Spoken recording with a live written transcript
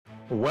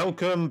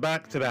Welcome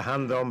back to the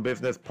Hand On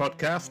Business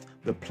podcast,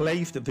 the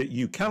place that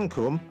you can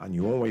come, and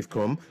you always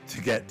come,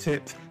 to get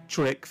tips,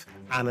 tricks,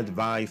 and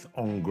advice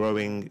on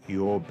growing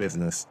your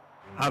business.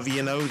 As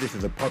you know, this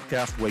is a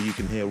podcast where you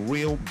can hear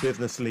real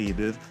business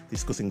leaders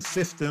discussing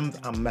systems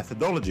and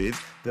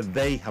methodologies that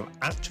they have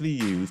actually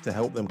used to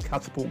help them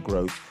catapult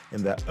growth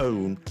in their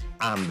own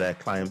and their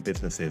client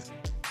businesses.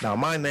 Now,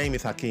 my name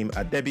is Hakeem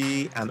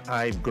Adebi, and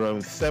I've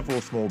grown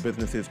several small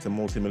businesses to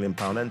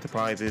multi-million-pound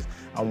enterprises.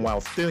 And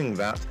whilst doing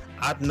that,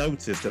 I'd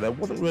noticed that there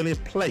wasn't really a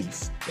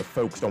place that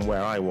focused on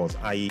where I was,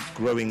 i.e.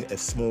 growing a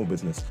small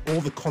business.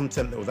 All the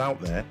content that was out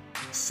there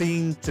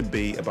seemed to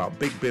be about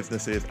big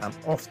businesses and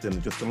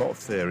often just a lot of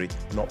theory,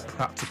 not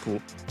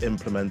practical,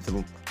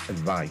 implementable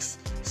advice.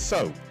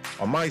 So,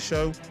 on my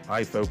show,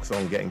 I focus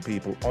on getting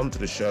people onto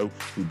the show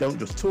who don't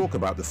just talk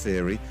about the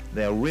theory,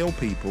 they are real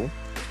people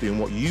doing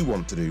what you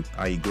want to do,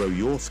 i.e. grow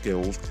your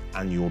skills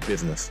and your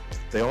business.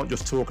 They aren't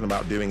just talking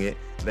about doing it,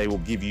 they will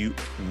give you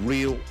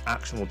real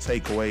actionable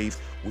takeaways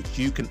which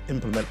you can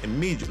implement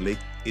immediately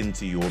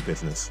into your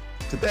business.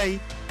 Today,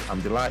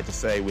 I'm delighted to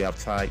say we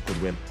have Ty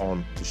Goodwin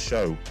on the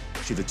show.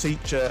 She's a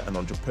teacher, an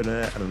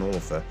entrepreneur, and an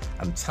author.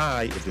 And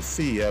Ty is the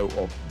CEO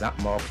of That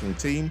Marketing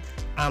Team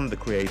and the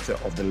creator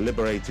of the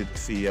Liberated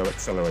CEO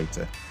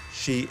Accelerator.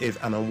 She is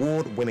an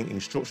award-winning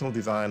instructional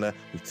designer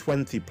with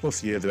 20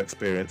 plus years of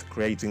experience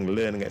creating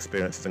learning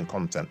experiences and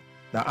content.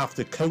 Now,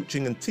 after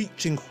coaching and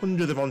teaching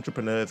hundreds of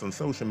entrepreneurs on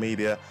social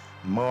media,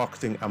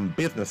 marketing and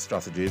business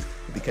strategies,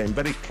 it became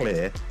very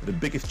clear that the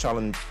biggest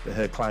challenge that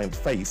her clients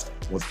faced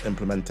was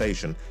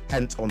implementation.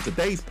 Hence, on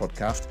today's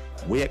podcast,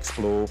 we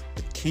explore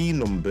the key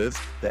numbers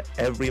that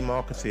every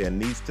marketeer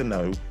needs to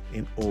know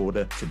in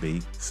order to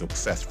be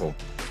successful.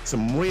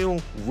 Some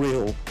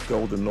real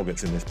golden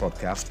nuggets in this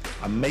podcast,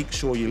 and make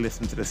sure you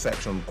listen to the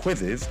section on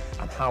quizzes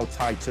and how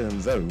Ty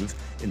turns those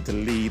into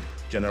lead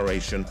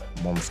generation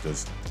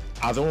monsters.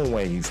 As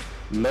always,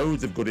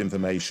 loads of good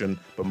information,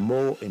 but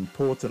more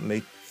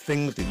importantly,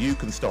 things that you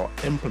can start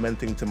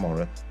implementing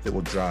tomorrow that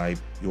will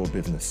drive your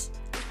business.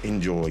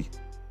 Enjoy.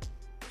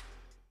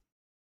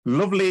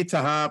 Lovely to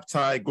have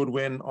Ty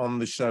Goodwin on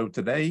the show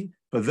today.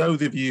 For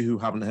those of you who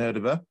haven't heard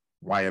of her,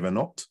 why ever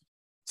not?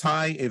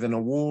 Ty is an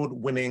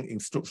award-winning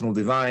instructional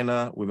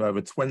designer with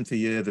over 20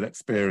 years of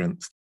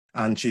experience.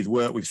 And she's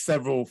worked with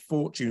several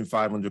Fortune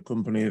 500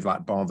 companies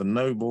like Barnes &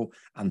 Noble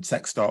and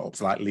tech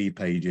startups like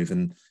Leadpages.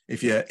 And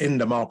if you're in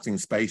the marketing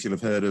space, you'll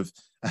have heard of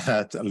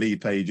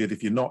Leadpages.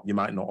 If you're not, you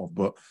might not have,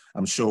 but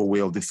I'm sure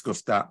we'll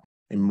discuss that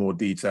in more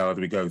detail as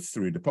we go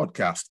through the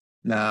podcast.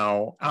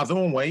 Now, as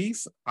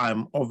always,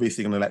 I'm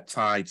obviously going to let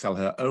Ty tell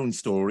her own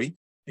story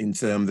in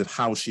terms of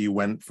how she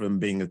went from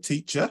being a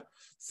teacher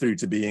through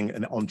to being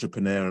an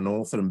entrepreneur and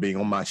author and being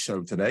on my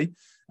show today.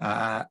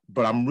 But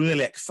I'm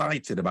really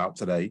excited about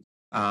today.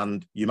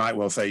 And you might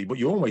well say, but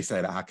you always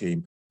say that,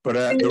 Hakeem.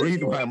 But the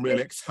reason why I'm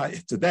really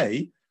excited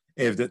today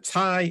is that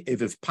Ty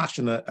is as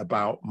passionate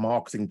about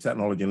marketing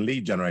technology and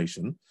lead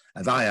generation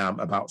as I am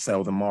about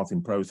sales and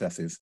marketing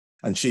processes.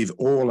 And she's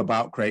all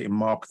about creating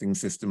marketing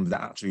systems that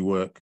actually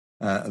work.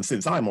 And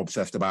since I'm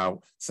obsessed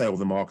about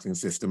sales and marketing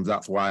systems,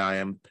 that's why I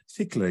am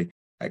particularly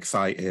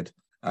excited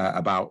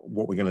about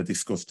what we're going to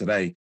discuss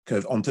today.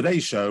 Because on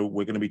today's show,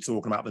 we're going to be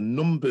talking about the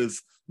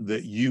numbers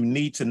that you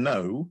need to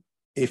know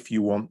if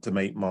you want to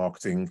make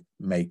marketing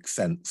make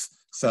sense.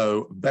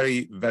 So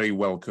very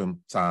welcome,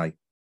 Ty.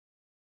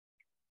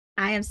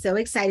 I am so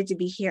excited to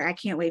be here. I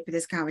can't wait for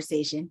this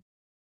conversation.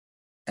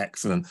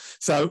 Excellent.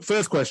 So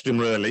first question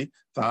really,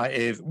 Ty,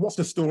 is what's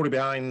the story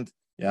behind,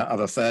 as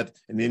I said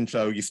in the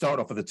intro, you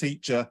started off as a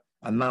teacher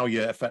and now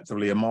you're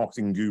effectively a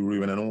marketing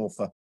guru and an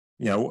author.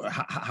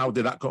 How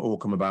did that all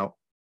come about?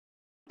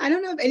 I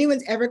don't know if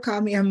anyone's ever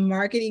called me a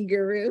marketing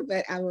guru,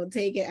 but I will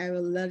take it. I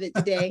will love it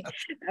today.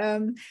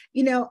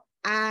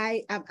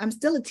 I'm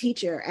still a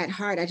teacher at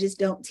heart. I just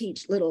don't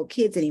teach little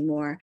kids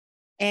anymore.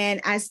 And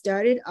I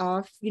started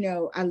off,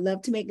 I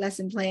love to make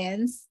lesson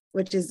plans,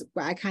 which is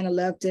why I kind of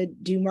love to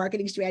do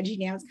marketing strategy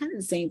now. It's kind of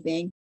the same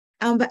thing.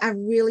 But I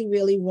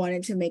really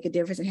wanted to make a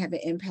difference and have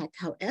an impact.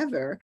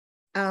 However,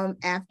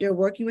 after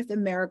working with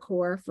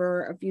AmeriCorps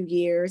for a few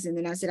years, and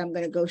then I said, I'm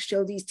going to go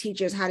show these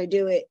teachers how to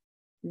do it.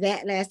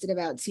 That lasted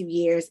about 2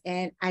 years.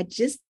 And I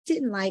just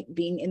didn't like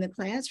being in the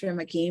classroom,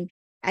 Hakeem.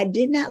 I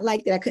did not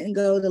like that I couldn't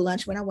go to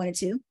lunch when I wanted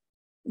to.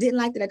 Didn't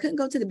like that I couldn't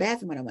go to the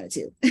bathroom when I wanted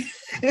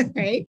to,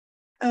 right?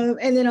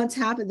 And then on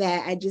top of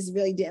that, I just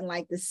really didn't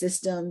like the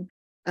system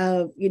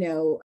of,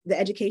 the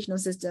educational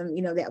system,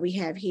 that we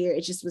have here.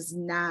 It just was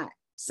not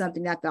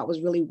something that I thought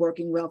was really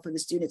working well for the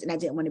students. And I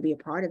didn't want to be a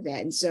part of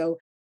that. And so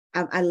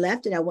I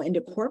left and I went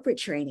into corporate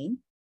training.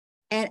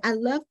 And I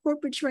love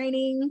corporate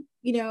training.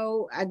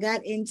 I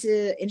got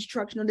into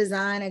instructional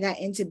design. I got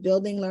into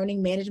building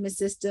learning management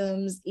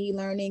systems,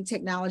 e-learning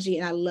technology,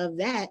 and I love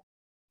that.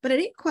 But I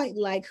didn't quite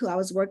like who I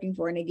was working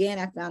for. And again,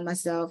 I found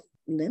myself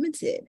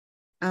limited.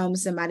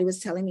 Somebody was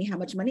telling me how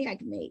much money I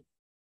could make.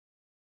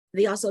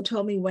 They also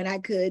told me when I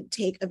could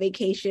take a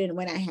vacation,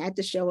 when I had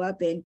to show up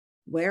and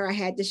where I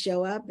had to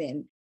show up.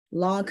 And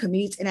long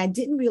commutes. And I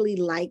didn't really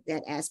like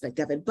that aspect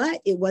of it.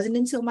 But it wasn't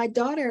until my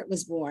daughter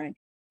was born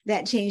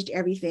that changed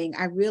everything.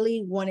 I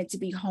really wanted to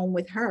be home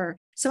with her.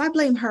 So I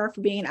blame her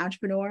for being an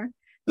entrepreneur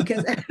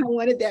because I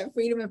wanted that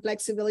freedom and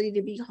flexibility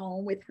to be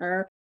home with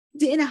her.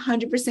 Didn't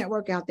 100%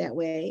 work out that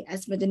way. I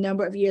spent a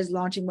number of years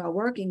launching while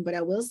working, but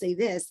I will say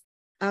this,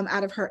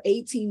 out of her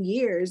 18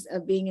 years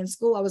of being in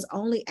school, I was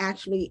only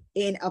actually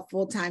in a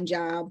full-time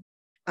job,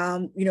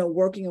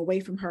 working away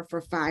from her for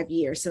 5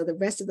 years. So the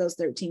rest of those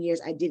 13 years,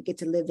 I did get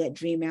to live that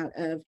dream out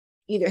of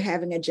either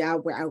having a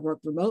job where I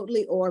worked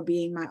remotely or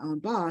being my own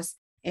boss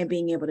and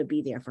being able to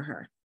be there for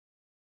her.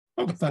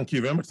 Oh, thank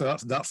you very much.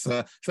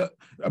 So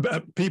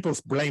people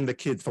blame the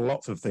kids for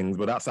lots of things,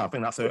 but I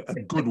think that's a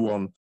good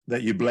one,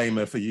 that you blame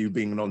her for you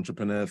being an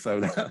entrepreneur. So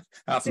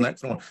that's an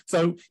excellent one.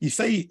 So you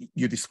say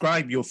you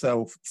describe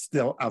yourself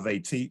still as a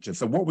teacher.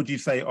 So what would you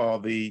say are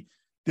the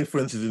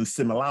differences and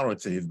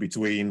similarities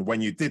between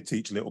when you did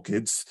teach little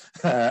kids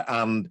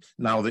and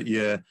now that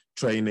you're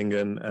training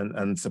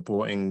and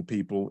supporting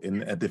people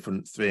in a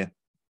different sphere?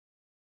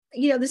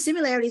 The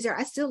similarities are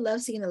I still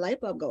love seeing the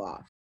light bulb go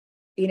off.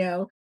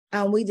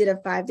 We did a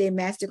 5-day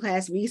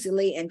masterclass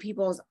recently and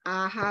people's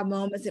aha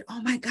moments and,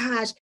 oh my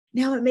gosh,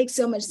 now it makes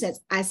so much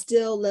sense. I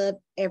still love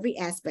every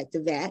aspect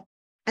of that.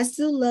 I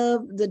still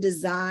love the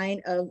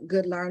design of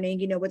good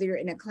learning, whether you're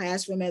in a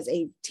classroom as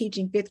a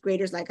teaching fifth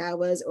graders like I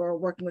was, or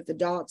working with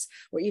adults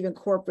or even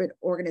corporate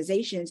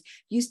organizations,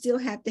 you still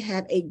have to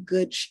have a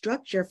good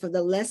structure for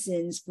the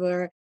lessons,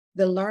 for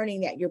the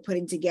learning that you're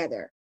putting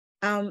together.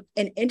 And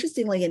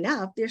interestingly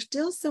enough, there's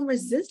still some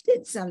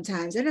resistance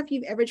sometimes. I don't know if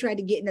you've ever tried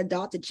to get an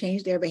adult to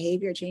change their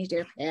behavior, change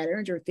their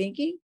patterns or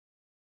thinking.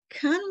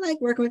 Kind of like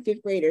working with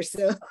fifth graders.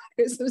 So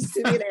there's some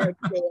similarities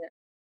there.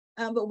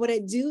 But what I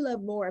do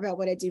love more about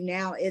what I do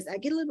now is I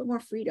get a little bit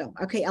more freedom.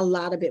 Okay, a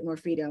lot of bit more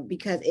freedom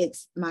because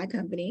it's my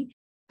company.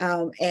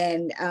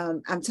 And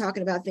I'm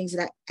talking about things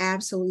that I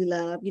absolutely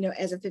love.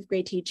 As a fifth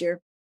grade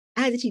teacher,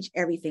 I had to teach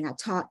everything. I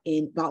taught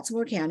in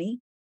Baltimore County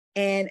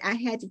and I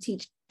had to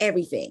teach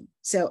everything.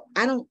 So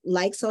I don't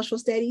like social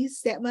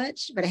studies that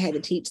much, but I had to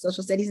teach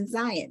social studies and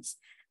science.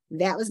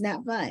 That was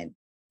not fun.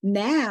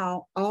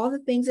 Now, all the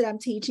things that I'm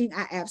teaching,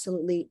 I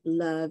absolutely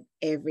love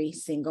every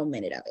single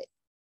minute of it.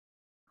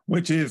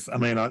 Which is, I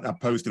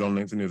posted on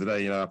LinkedIn the other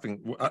day, I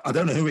think, I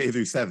don't know who it is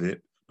who says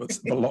it, but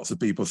lots of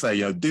people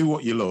say, do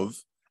what you love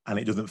and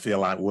it doesn't feel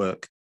like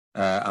work.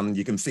 And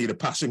you can see the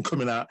passion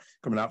coming out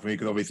from you,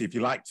 because obviously if you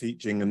like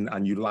teaching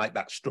and you like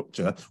that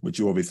structure, which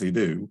you obviously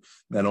do,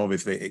 then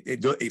obviously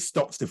it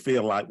stops to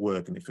feel like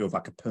work and it feels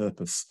like a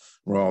purpose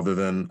rather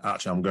than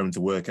actually I'm going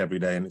to work every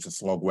day and it's a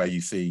slog, where you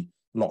see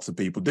lots of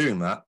people doing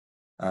that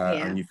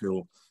and you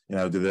feel,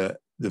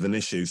 there's an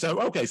issue.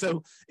 So, okay,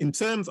 so in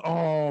terms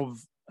of,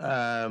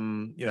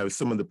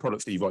 some of the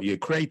products that you've got, you're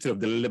creator of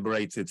the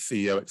Liberated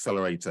CEO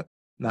Accelerator.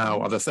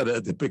 Now, as I said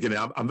at the beginning,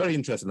 I'm very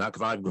interested in that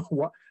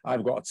because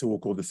I've got a tool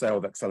called the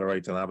Sales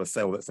Accelerator and I have a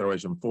sales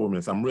acceleration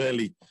formula. So I'm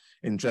really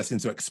interested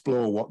to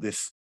explore what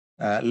this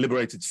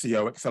Liberated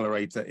CEO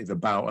Accelerator is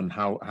about and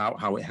how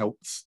it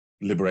helps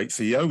liberate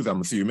CEOs,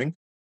 I'm assuming.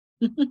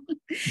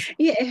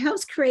 Yeah, it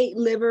helps create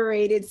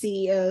liberated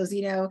CEOs.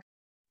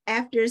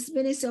 After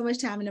spending so much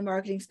time in the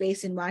marketing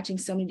space and watching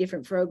so many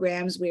different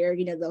programs where,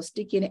 they'll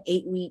stick you in an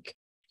 8-week,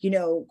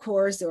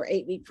 course or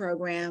 8-week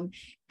program.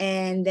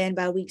 And then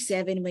by week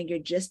 7, when you're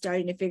just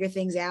starting to figure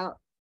things out,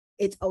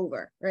 it's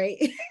over, right?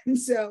 And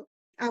so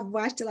I've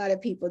watched a lot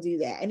of people do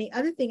that. And the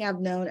other thing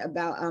I've known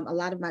about a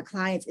lot of my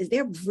clients is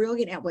they're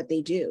brilliant at what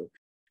they do.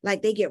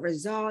 Like they get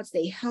results,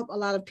 they help a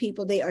lot of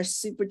people, they are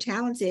super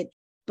talented,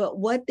 but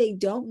what they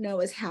don't know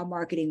is how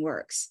marketing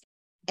works.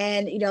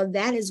 And,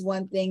 that is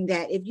one thing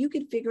that if you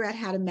can figure out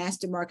how to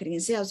master marketing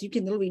and sales, you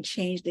can literally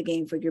change the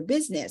game for your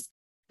business.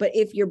 But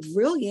if you're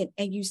brilliant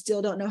and you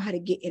still don't know how to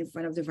get in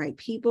front of the right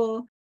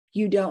people,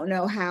 you don't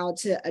know how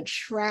to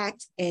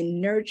attract and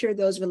nurture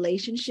those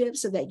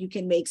relationships so that you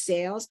can make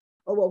sales,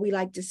 or what we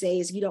like to say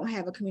is you don't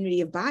have a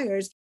community of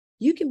buyers,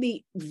 you can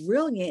be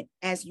brilliant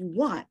as you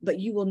want, but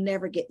you will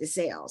never get the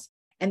sales.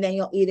 And then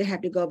you'll either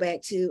have to go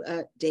back to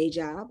a day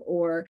job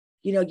or,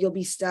 you'll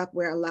be stuck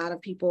where a lot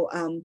of people,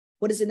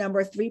 what is the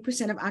number?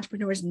 3% of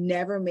entrepreneurs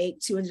never make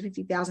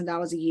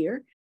 $250,000 a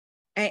year.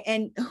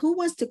 And who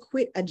wants to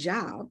quit a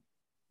job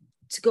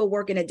to go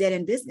work in a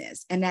dead-end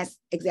business? And that's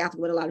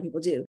exactly what a lot of people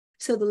do.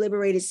 So the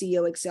Liberated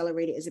CEO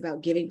Accelerator is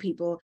about giving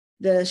people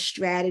the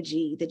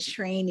strategy, the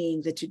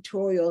training, the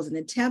tutorials, and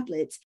the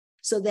templates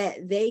so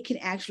that they can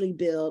actually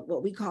build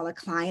what we call a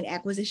client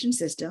acquisition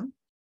system,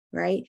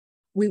 right?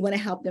 We want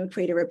to help them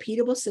create a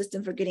repeatable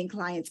system for getting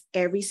clients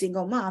every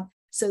single month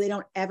so they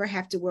don't ever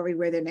have to worry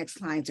where their next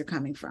clients are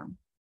coming from.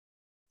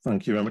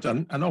 Thank you very much.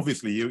 And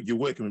obviously you're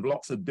working with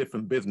lots of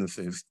different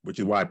businesses, which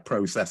is why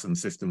process and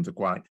systems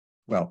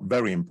are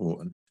very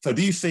important. So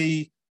do you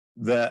see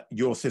that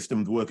your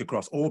systems work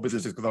across all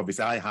businesses? Because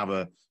obviously I have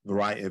a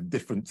variety of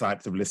different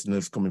types of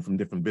listeners coming from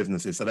different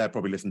businesses. So they're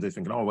probably listening to this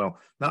thinking, oh, well,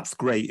 that's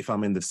great if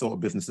I'm in the sort of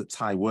business that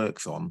Ty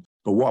works on.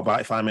 But what about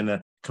if I'm in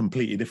a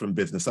completely different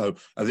business? So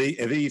are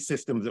these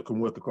systems that can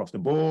work across the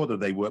board? Or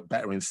they work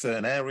better in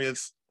certain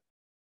areas?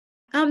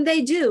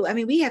 They do. I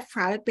mean, we have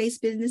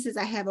product-based businesses.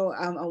 I have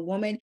a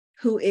woman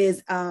who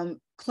is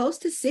close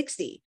to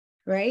 60,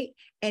 right?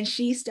 And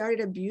she started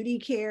a beauty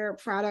care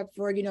product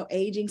for,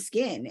 aging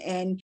skin.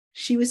 And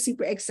she was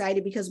super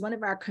excited because one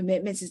of our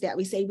commitments is that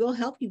we say, we'll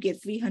help you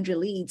get 300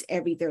 leads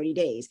every 30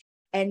 days.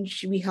 And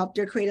we helped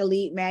her create a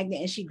lead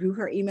magnet, and she grew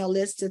her email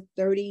list to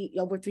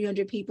over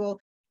 300 people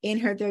in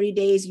her 30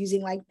 days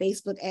using like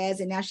Facebook ads.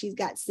 And now she's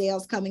got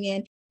sales coming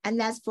in, and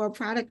that's for a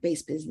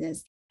product-based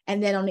business.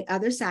 And then on the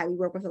other side, we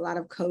work with a lot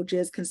of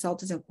coaches,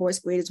 consultants, and course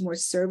creators, more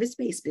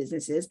service-based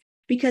businesses,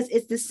 because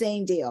it's the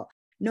same deal.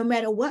 No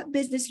matter what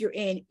business you're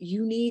in,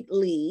 you need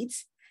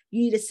leads.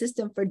 You need a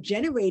system for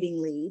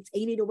generating leads,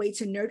 and you need a way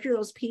to nurture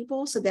those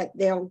people so that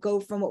they'll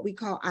go from what we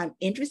call, I'm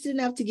interested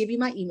enough to give you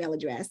my email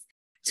address,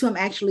 to I'm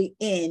actually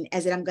in,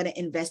 as in I'm going to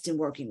invest in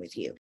working with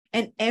you.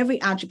 And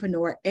every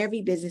entrepreneur,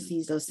 every business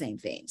needs those same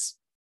things.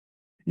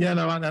 Yeah,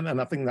 no,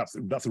 and I think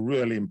that's a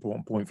really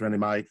important point for any of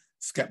my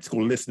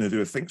skeptical listeners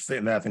who are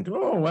sitting there thinking,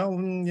 oh, well,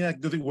 yeah,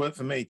 does it work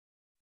for me?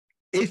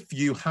 If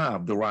you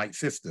have the right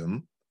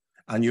system,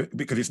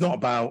 because it's not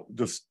about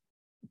just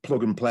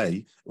plug and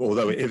play,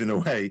 although it is in a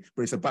way,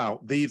 but it's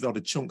about, these are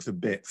the chunks of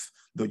bits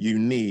that you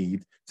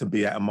need to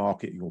be able to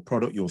market your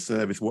product, your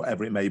service,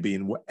 whatever it may be,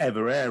 in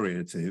whatever area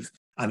it is.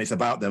 And it's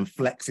about them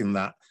flexing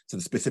that to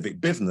the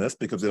specific business,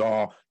 because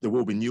there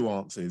will be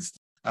nuances.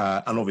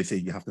 And obviously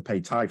you have to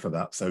pay Ty for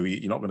that. So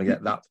you're not going to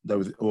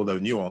get all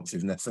those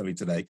nuances necessarily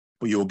today,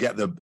 but you'll get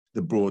the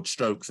broad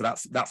strokes. So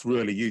that's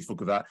really useful,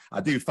 because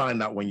I do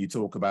find that when you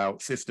talk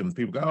about systems,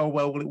 people go, oh,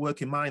 well, will it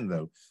work in mine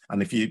though?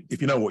 And if you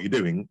know what you're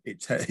doing,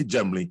 it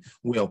generally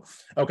will.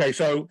 Okay,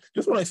 so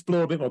just want to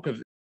explore a bit more,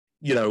 because,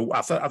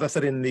 as I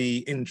said in the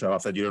intro, I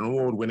said you're an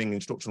award-winning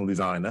instructional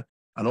designer.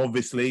 And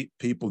obviously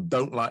people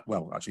don't like,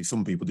 well, actually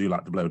some people do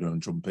like to blow their own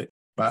trumpet,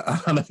 but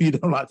I know you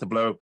don't like to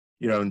blow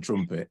your own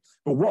trumpet.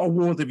 But what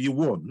awards have you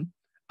won,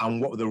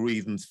 and what were the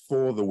reasons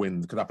for the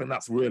wins? Because I think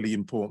that's really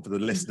important for the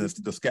listeners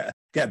to just get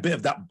a bit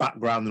of that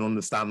background and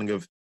understanding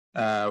of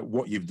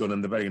what you've done.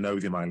 And they're very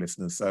nosy, my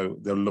listeners, so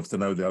they'll love to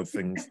know those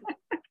things.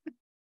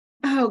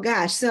 Oh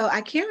gosh, so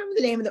I can't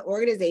remember the name of the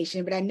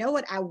organization, but I know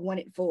what I won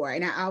it for,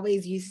 and I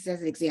always use this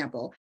as an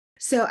example.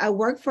 So I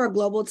worked for a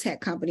global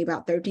tech company,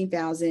 about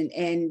 13,000,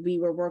 and we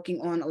were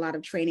working on a lot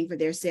of training for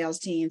their sales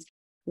teams.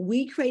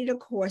 We created a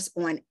course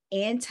on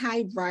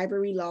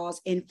anti-bribery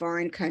laws in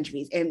foreign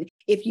countries. And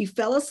if you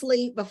fell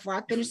asleep before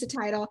I finished the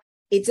title,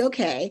 it's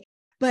okay.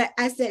 But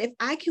I said, if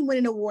I can win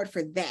an award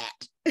for that,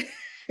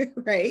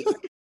 right,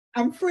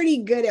 I'm pretty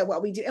good at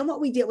what we do. And what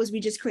we did was we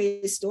just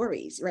created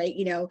stories, right?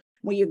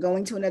 When you're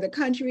going to another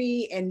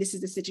country and this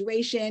is the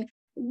situation,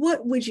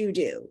 what would you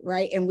do,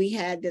 right? And we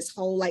had this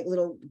whole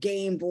little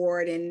game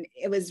board, and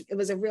it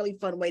was a really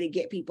fun way to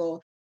get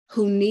people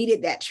who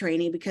needed that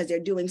training, because they're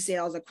doing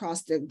sales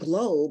across the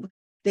globe.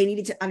 They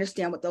needed to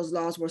understand what those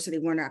laws were, so they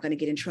were not going to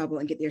get in trouble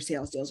and get their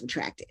sales deals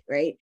retracted,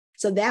 right?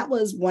 So that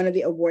was one of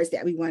the awards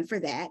that we won for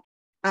that.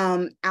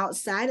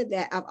 Outside of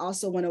that, I've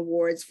also won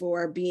awards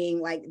for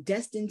being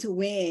destined to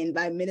win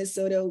by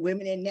Minnesota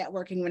Women in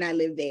Networking when I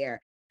lived there.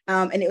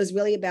 And it was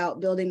really about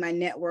building my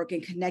network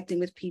and connecting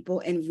with people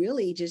and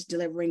really just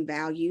delivering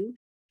value.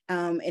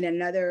 In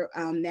another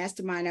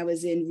mastermind I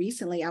was in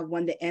recently, I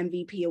won the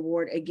MVP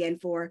award again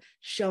for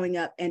showing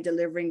up and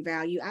delivering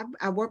value.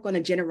 I work on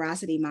a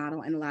generosity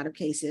model in a lot of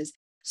cases.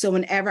 So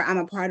whenever I'm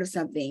a part of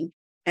something,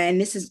 and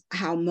this is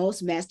how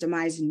most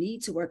masterminds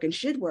need to work and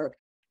should work,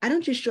 I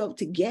don't just show up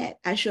to get,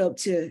 I show up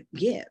to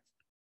give.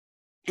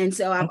 And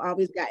so I've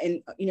always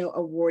gotten,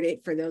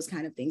 awarded for those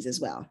kind of things as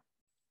well.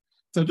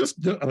 So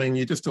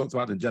you just talked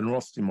about the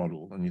generosity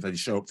model, and you said you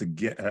show up to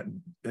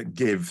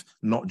give,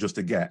 not just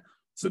to get.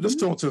 So just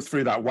talk to us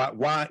through that.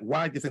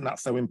 Why do you think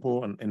that's so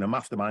important in a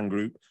mastermind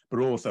group, but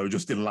also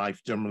just in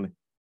life generally?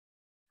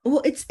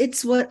 Well,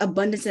 it's what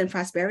abundance and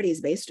prosperity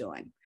is based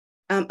on.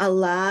 A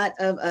lot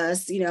of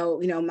us,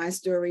 my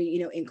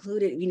story,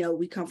 included,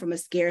 we come from a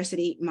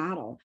scarcity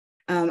model.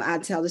 I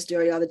tell the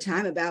story all the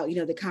time about,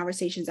 the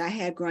conversations I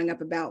had growing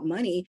up about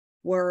money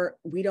were,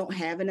 we don't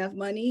have enough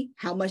money.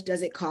 How much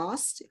does it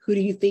cost? Who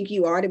do you think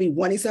you are to be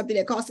wanting something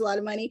that costs a lot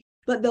of money?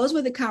 But those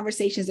were the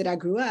conversations that I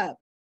grew up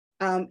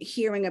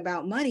hearing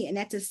about money. And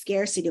that's a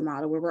scarcity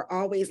model where we're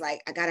always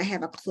like, I got to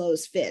have a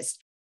closed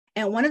fist.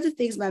 And one of the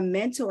things my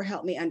mentor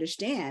helped me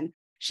understand,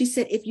 she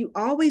said, if you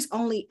always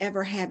only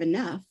ever have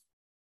enough,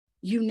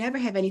 you never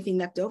have anything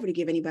left over to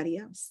give anybody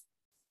else.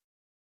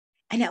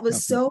 And that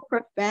was so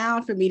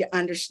profound for me to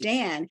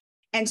understand.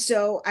 And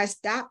so I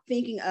stopped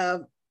thinking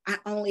of, I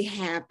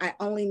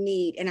only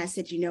need. And I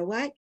said, you know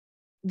what?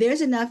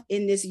 There's enough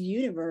in this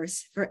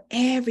universe for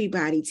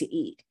everybody to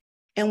eat.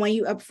 And when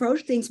you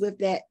approach things with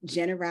that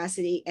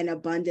generosity and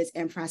abundance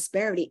and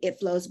prosperity, it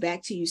flows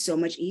back to you so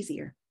much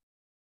easier.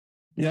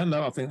 Yeah,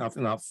 no, I think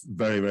that's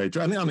very, very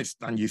true.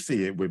 And you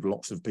see it with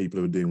lots of people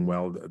who are doing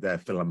well, their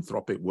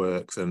philanthropic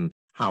works and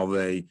how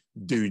they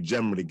do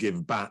generally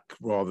give back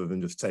rather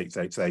than just take.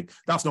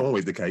 That's not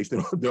always the case.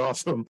 There are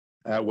some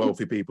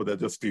wealthy people that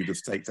just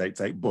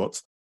take.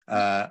 But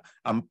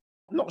I'm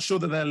not sure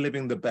that they're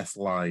living the best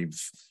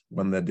lives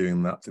when they're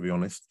doing that, to be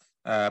honest.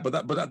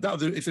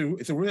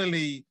 It's a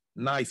really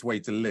nice way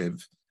to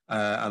live.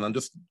 And I'm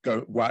just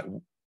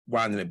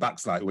winding it back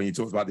slightly when you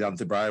talked about the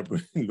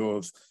anti-bribery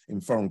laws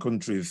in foreign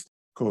countries,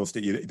 of course,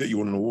 that you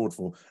won an award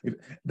for.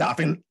 I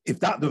think if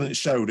that doesn't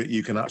show that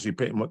you can actually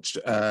pretty much,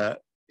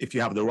 if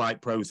you have the right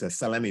process,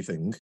 sell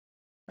anything,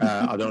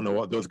 I don't know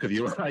what does, because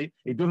you're right.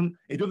 It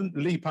doesn't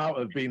leap out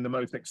as being the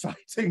most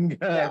exciting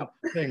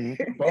thing.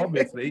 But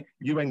obviously,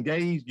 you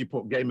engage, you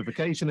put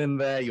gamification in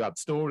there, you add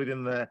stories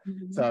in there.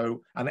 Mm-hmm.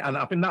 So, and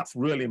I think that's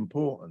really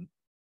important,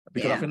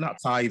 because I think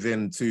that ties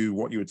into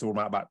what you were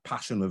talking about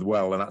passion as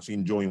well, and actually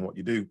enjoying what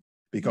you do.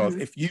 Because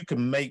if you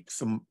can make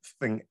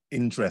something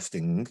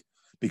interesting,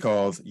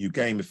 because you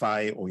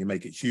gamify it or you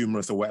make it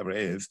humorous or whatever it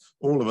is,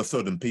 all of a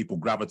sudden people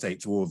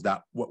gravitate towards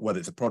that, whether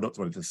it's a product,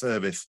 whether it's a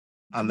service,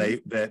 and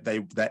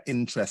they're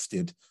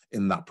interested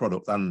in that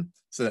product. And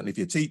certainly if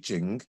you're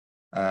teaching,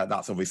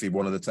 that's obviously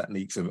one of the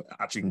techniques of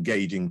actually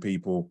engaging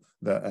people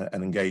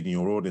and engaging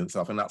your audience.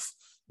 So I think that's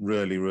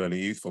really, really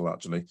useful,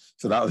 actually.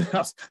 So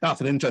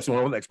that's an interesting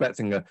one. I wasn't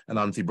expecting an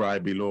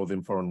anti-bribery laws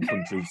in foreign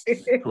countries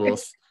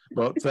course,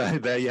 but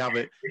there you have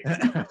it.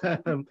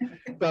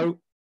 So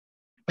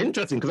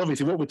interesting, because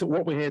obviously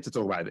what we're here to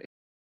talk about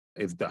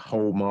is the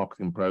whole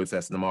marketing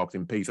process and the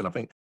marketing piece. And I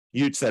think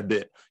you'd said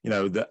that,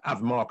 that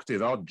as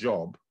marketers, our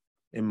job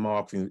in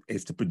marketing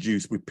is to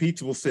produce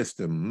repeatable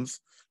systems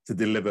to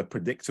deliver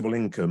predictable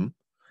income.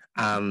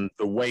 And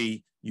the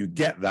way you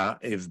get that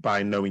is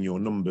by knowing your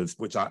numbers,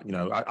 which I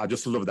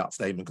just love that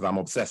statement, because I'm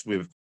obsessed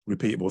with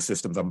repeatable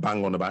systems. I'm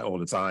bang on about it all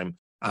the time,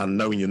 and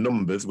knowing your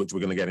numbers, which we're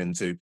going to get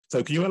into.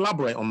 So can you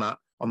elaborate on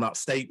that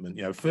statement?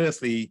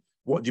 Firstly,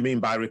 what do you mean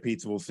by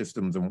repeatable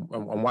systems, and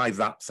why is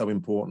that so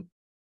important?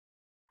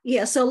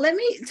 Yeah, so let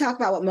me talk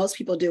about what most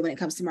people do when it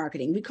comes to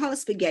marketing. We call it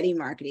spaghetti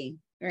marketing,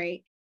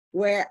 right?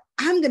 Where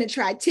I'm going to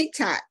try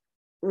TikTok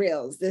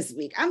Reels this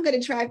week. I'm going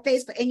to try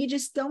Facebook, and you're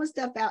just throwing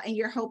stuff out, and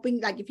you're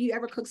hoping, like if you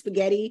ever cook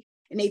spaghetti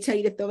and they tell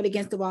you to throw it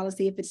against the wall and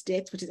see if it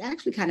sticks, which is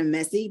actually kind of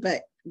messy,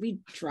 but we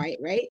try it,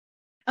 right?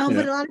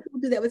 But a lot of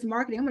people do that with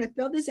marketing. I'm going to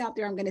throw this out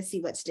there. I'm going to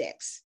see what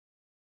sticks.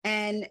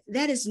 And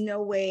that is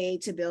no way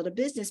to build a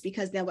business,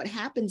 because then what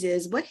happens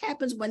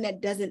when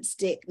that doesn't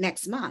stick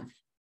next month?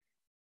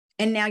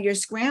 And now you're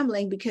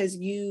scrambling because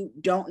you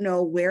don't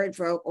know where it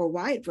broke or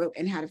why it broke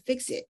and how to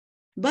fix it.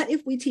 But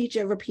if we teach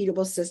a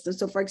repeatable system,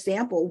 so for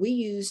example, we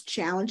use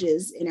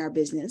challenges in our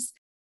business.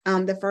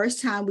 The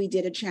first time we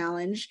did a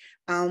challenge,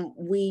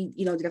 we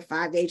did a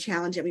 5-day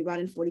challenge and we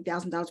brought in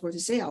 $40,000 worth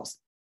of sales.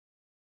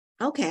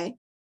 Okay,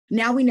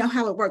 now we know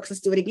how it works.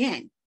 Let's do it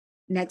again.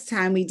 Next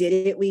time we did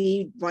it,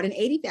 we brought in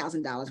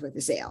 $80,000 worth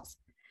of sales.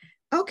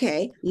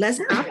 Okay, let's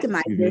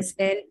optimize this,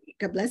 and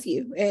God bless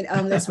you.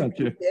 And let's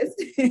repeat this.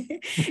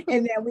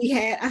 And then we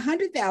had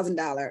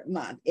 $100,000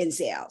 month in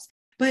sales.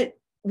 But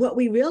what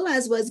we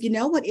realized was,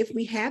 if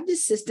we have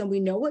this system,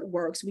 we know what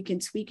works, we can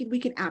tweak it, we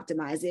can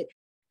optimize it.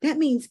 That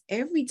means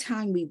every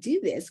time we do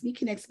this, we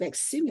can expect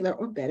similar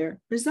or better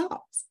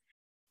results.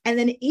 And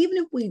then even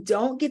if we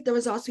don't get the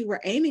results we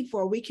were aiming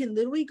for, we can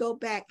literally go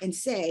back and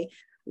say,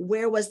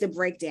 where was the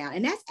breakdown?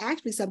 And that's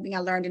actually something I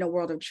learned in a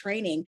world of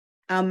training.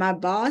 My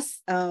boss,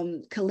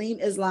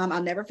 Kaleem Islam,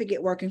 I'll never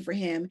forget working for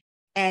him.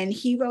 And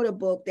he wrote a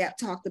book that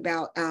talked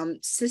about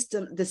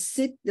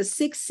the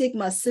Six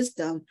Sigma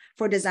system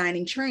for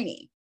designing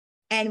training.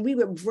 And we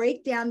would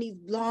break down these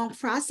long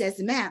process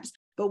maps.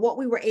 But what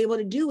we were able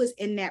to do is,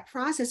 in that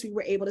process, we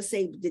were able to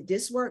say, did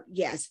this work?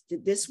 Yes.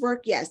 Did this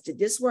work? Yes. Did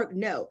this work?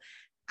 No.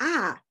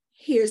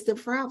 Here's the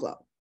problem.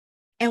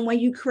 And when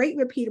you create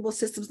repeatable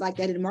systems like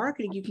that in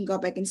marketing, you can go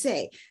back and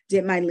say,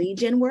 did my lead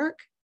gen work?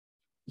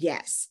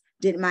 Yes.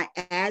 Did my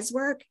ads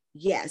work?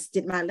 Yes.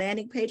 Did my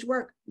landing page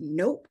work?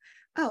 Nope.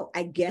 Oh,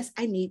 I guess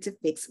I need to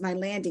fix my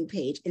landing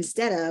page.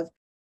 Instead of,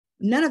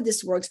 none of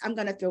this works, I'm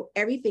going to throw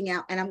everything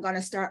out and I'm going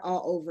to start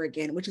all over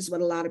again, which is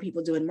what a lot of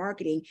people do in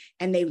marketing.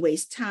 And they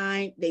waste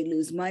time, they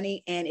lose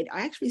money, and it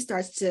actually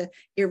starts to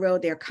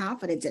erode their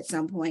confidence at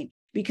some point,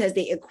 because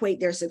they equate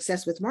their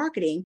success with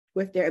marketing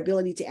with their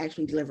ability to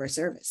actually deliver a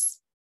service.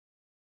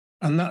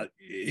 And that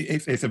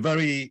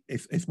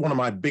it's one of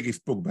my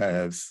biggest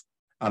bugbears.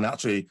 And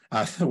actually,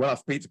 when I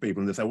speak to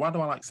people and they say, why do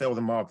I like sales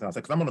and marketing? I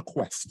say, because I'm on a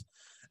quest.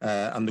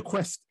 And the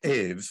quest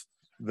is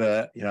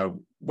that,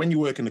 when you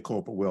work in the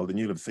corporate world, and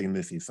you'll have seen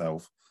this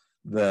yourself,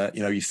 that,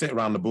 you sit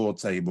around the board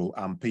table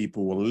and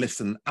people will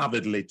listen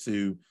avidly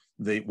to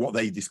what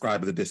they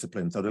describe as a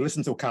discipline. So they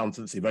listen to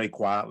accountancy very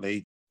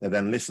quietly. They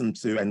then listen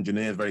to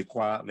engineers very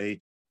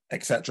quietly,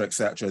 et cetera, et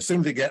cetera. As soon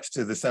as it gets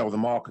to the sales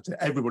and marketing,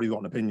 everybody's got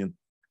an opinion,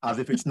 as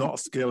if it's not a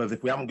skill, as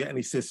if we haven't got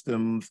any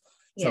systems.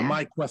 Yeah. So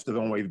my quest has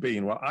always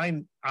been, well,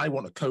 I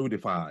want to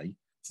codify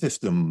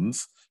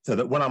systems so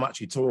that when I'm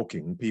actually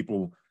talking,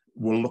 people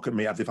will look at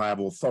me as if I have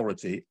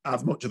authority,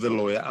 as much as a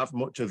lawyer, as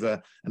much as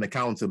an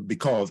accountant,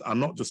 because I'm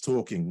not just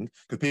talking.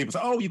 Because people say,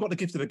 oh, you've got the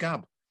gift of the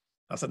gab.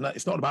 I said, no,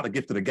 it's not about the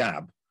gift of the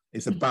gab.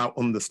 It's about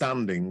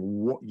understanding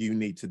what you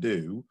need to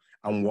do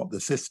and what the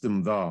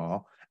systems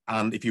are,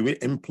 And if you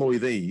employ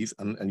these,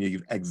 and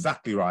you're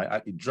exactly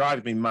right, it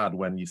drives me mad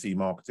when you see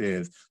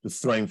marketeers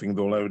just throwing things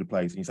all over the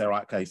place. And you say,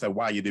 right, okay, so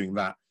why are you doing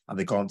that? And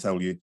they can't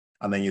tell you.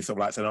 And then you're sort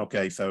of like saying,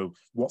 okay, so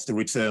what's the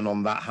return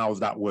on that? How's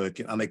that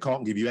working? And they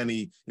can't give you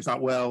any. It's like,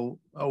 well,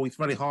 it's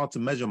very hard to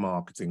measure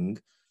marketing.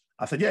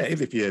 I said, yeah, it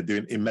is if you're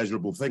doing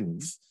immeasurable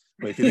things.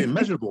 But if you're doing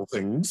measurable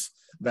things,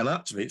 then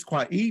actually it's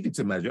quite easy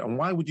to measure. And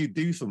why would you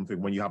do something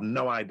when you have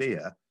no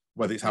idea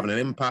whether it's having an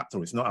impact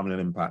or it's not having an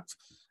impact?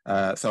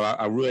 So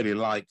I really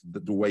like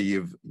the way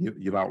you've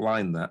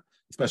outlined that,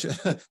 especially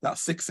that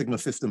Six Sigma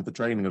system for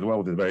training as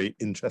well is a very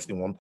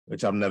interesting one,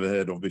 which I've never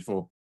heard of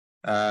before.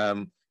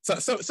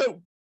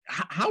 So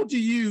how do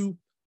you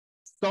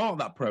start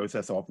that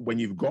process off when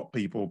you've got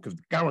people? Because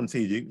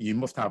guaranteed you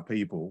must have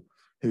people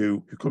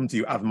who come to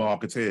you as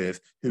marketeers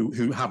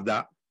who have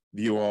that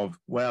view of,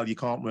 well, you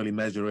can't really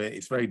measure it.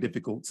 It's very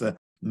difficult to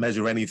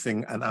measure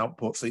anything and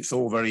outputs. It's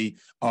all very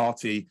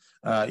arty,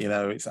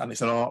 it's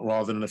an art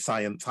rather than a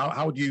science.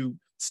 How do you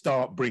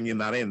start bringing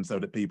that in so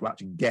that people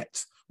actually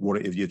get what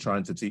it is you're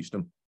trying to teach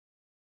them?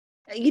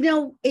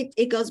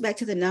 It goes back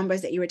to the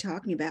numbers that you were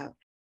talking about.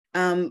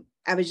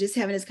 I was just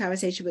having this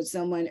conversation with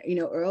someone,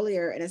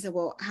 earlier, and I said,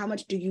 well, how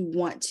much do you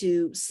want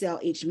to sell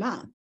each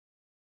month?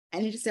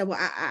 And he just said, well,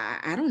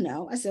 I don't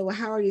know. I said, well,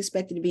 how are you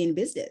expected to be in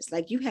business?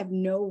 Like, you have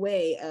no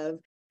way of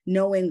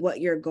knowing what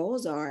your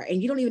goals are.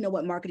 And you don't even know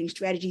what marketing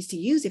strategies to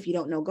use if you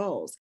don't know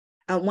goals.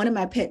 One of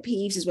my pet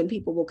peeves is when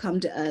people will come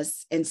to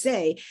us and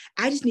say,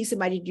 I just need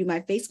somebody to do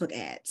my Facebook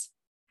ads.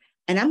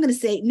 And I'm going to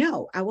say,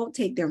 no, I won't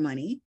take their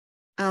money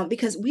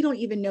because we don't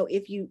even know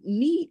if you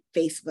need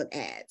Facebook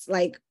ads.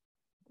 Like,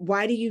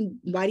 why do you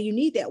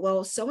need that?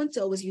 Well,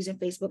 so-and-so was using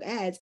Facebook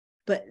ads,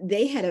 but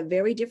they had a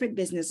very different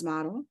business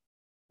model.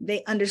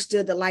 They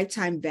understood the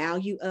lifetime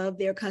value of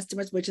their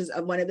customers, which is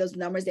one of those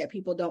numbers that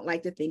people don't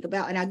like to think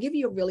about. And I'll give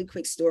you a really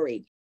quick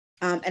story.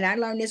 And I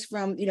learned this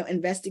from,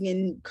 investing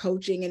in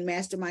coaching and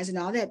masterminds and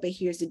all that. But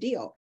here's the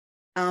deal.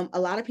 A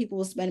lot of people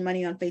will spend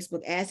money on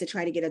Facebook ads to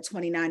try to get a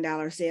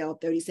 $29 sale,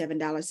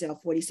 $37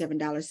 sale,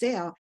 $47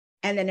 sale.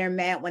 And then they're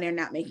mad when they're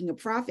not making a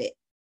profit.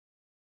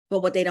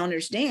 But what they don't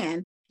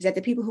understand is that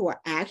the people who are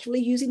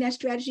actually using that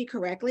strategy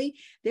correctly,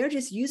 they're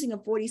just using a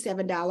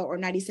 $47 or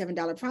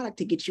 $97 product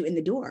to get you in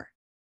the door.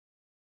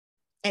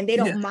 And they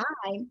don't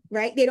mind,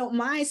 right? They don't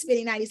mind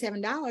spending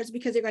 $97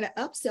 because they're going to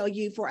upsell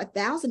you for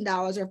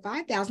 $1,000 or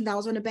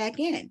 $5,000 on the back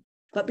end.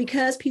 But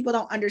because people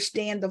don't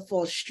understand the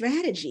full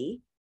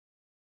strategy,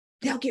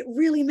 they'll get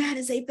really mad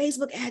and say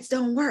Facebook ads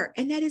don't work.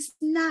 And that is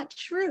not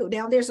true.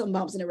 Now, there's some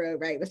bumps in the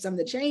road, right, with some of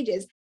the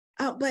changes,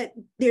 but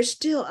there's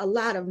still a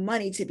lot of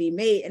money to be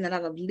made and a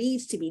lot of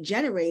leads to be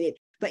generated.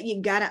 But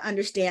you've got to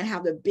understand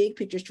how the big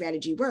picture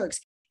strategy works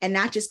and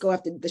not just go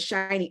after the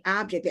shiny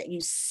object that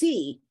you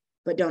see,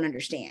 but don't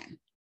understand.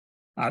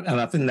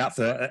 And I think that's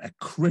a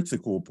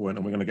critical point,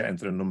 and we're going to get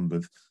into the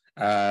numbers.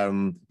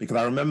 Because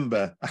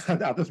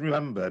I just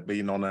remember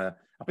being on I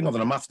think I was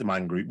on a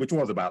mastermind group, which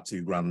was about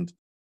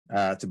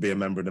 $2,000 to be a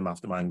member of the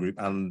mastermind group.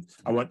 And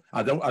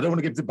I don't want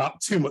to give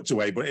about too much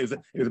away, but it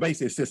was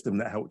basically a system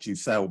that helped you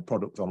sell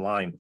products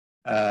online.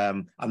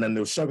 And then they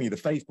were showing you the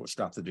Facebook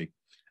strategy.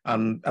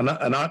 And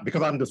I,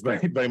 because I'm just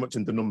very, very much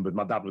into numbers,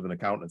 my dad was an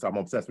accountant, so I'm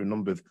obsessed with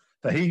numbers.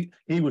 So he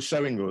was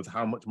showing us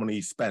how much money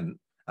he spent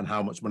and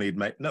how much money he'd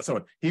made. No,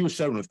 sorry, he was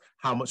showing us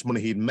how much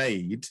money he'd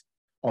made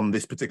on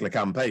this particular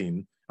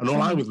campaign. And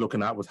all I was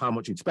looking at was how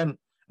much he'd spent.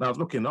 And I was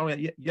looking,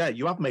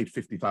 you have made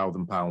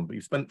 £50,000, but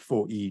you spent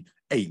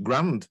 48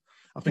 grand.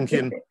 I'm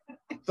thinking,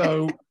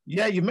 so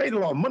yeah, you've made a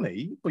lot of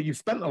money, but you've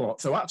spent a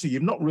lot. So actually,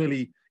 you've not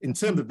really, in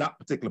terms of that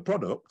particular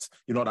product,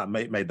 you're not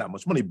made that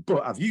much money.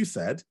 But as you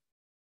said,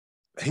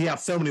 he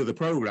has so many other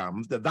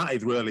programs that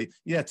is really,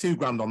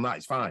 £2,000 on that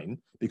is fine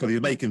because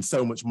he's making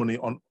so much money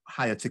on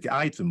higher ticket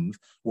items.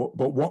 But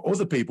what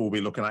other people will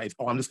be looking at is,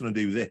 I'm just going to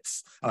do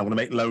this and I'm going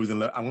to make loads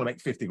and I'm going to make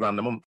 50 grand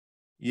a month.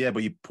 Yeah,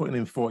 but you're putting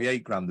in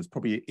 48 grand. There's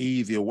probably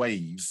easier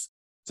ways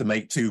to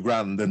make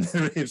 $2,000 than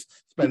there is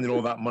spending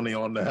all that money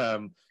on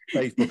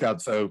Facebook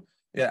ads. So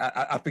yeah,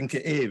 I think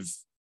it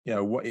is,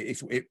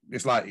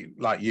 it's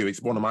like you,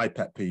 it's one of my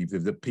pet peeves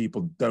is that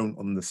people don't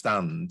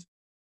understand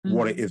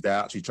what it is they're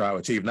actually trying to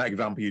achieve. And that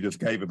example you just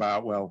gave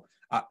about, well,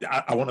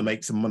 I want to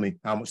make some money.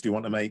 How much do you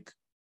want to make?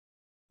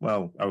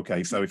 Well,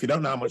 okay, so if you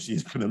don't know how much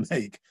you're going to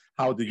make,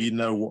 how do you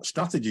know what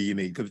strategy you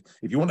need? Because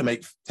if you want to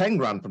make 10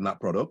 grand from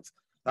that product,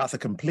 that's a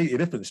completely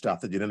different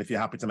strategy than if you're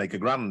happy to make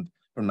 £1,000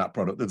 from that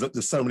product.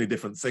 There's so many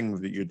different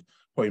things that you'd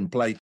put in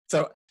play.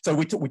 So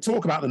we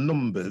talk about the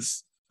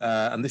numbers,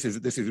 and this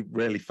is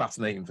really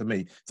fascinating for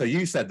me. So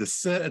you said there's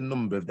certain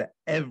numbers that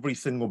every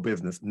single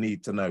business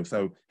needs to know.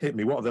 So hit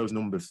me, what are those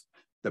numbers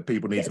that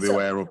people need to be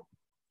aware of?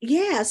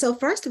 Yeah. So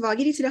first of all,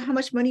 you need to know how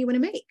much money you want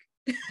to make.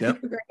 Yep.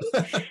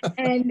 Right?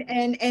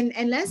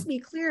 And let's be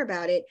clear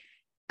about it.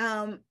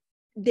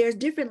 There's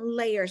different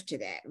layers to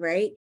that,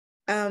 right?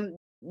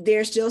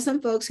 There's still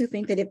some folks who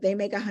think that if they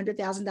make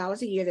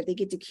 $100,000 a year, that they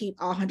get to keep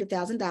all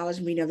 $100,000.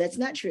 And we know that's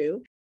not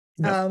true.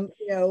 Yep.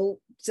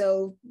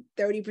 So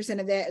 30%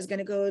 of that is going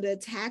to go to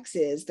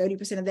taxes,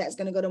 30% of that is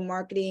going to go to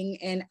marketing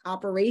and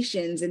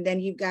operations. And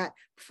then you've got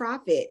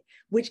profit,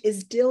 which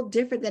is still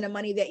different than the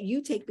money that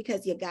you take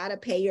because you got to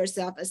pay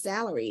yourself a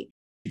salary.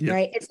 Yep.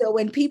 Right. And so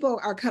when people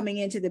are coming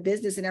into the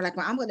business and they're like,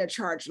 well, I'm going to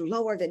charge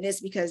lower than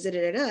this because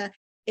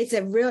it's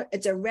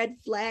a red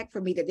flag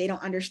for me that they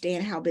don't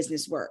understand how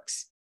business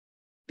works.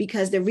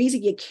 Because the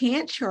reason you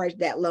can't charge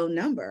that low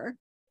number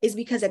is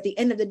because at the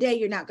end of the day,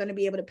 you're not going to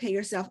be able to pay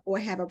yourself or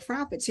have a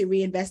profit to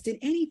reinvest in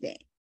anything.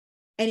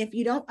 And if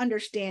you don't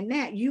understand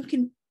that, you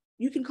can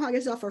call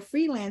yourself a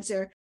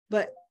freelancer,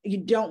 but you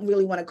don't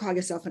really want to call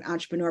yourself an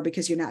entrepreneur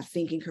because you're not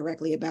thinking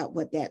correctly about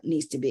what that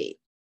needs to be.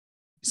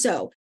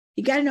 So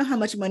you got to know how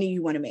much money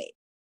you want to make.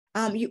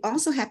 You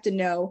also have to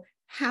know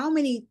how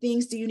many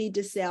things do you need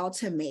to sell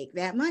to make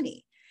that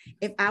money.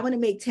 If I want to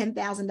make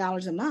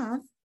 $10,000 a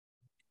month,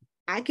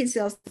 I can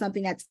sell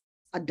something that's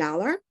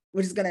 $1,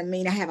 which is going to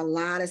mean I have a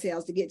lot of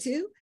sales to get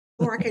to,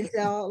 or I can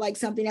sell like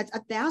something that's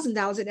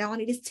 $1,000 and all I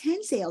need is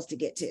 10 sales to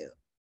get to,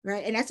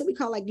 right? And that's what we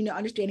call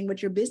understanding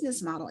what your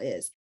business model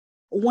is.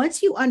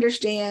 Once you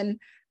understand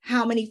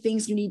how many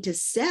things you need to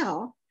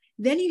sell,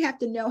 then you have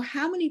to know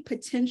how many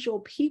potential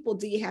people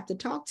do you have to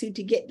talk to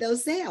get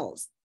those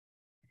sales.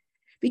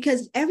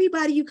 Because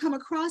everybody you come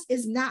across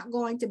is not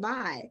going to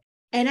buy.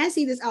 And I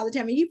see this all the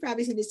time, and you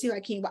probably see this too,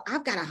 Hakeem, but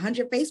I've got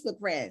 100 Facebook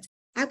friends.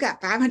 I've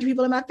got 500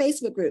 people in my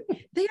Facebook group.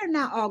 They are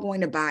not all going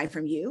to buy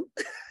from you,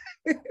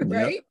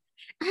 right? Yep.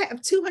 I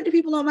have 200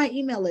 people on my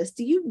email list.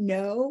 Do you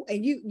know,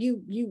 and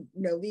you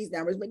know these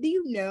numbers, but do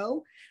you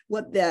know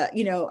what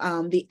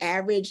the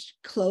average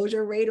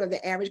closure rate or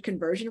the average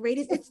conversion rate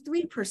is? It's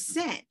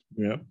 3%.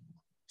 Yeah.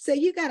 So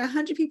you got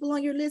 100 people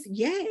on your list,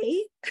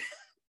 yay.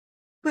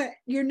 But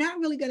you're not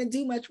really going to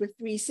do much with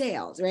 3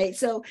 sales, right?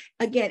 So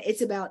again,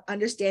 it's about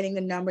understanding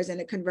the numbers and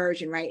the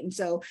conversion, right? And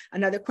so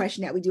another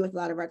question that we do with a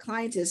lot of our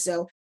clients is,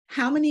 so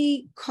how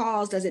many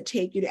calls does it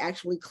take you to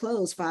actually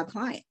close 5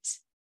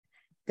 clients?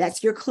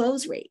 That's your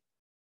close rate.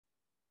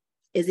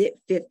 Is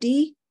it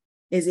 50?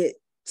 Is it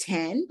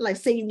 10? Like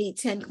say you need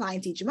 10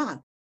 clients each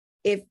month.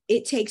 If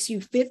it takes you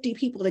 50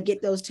 people to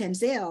get those 10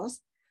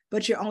 sales,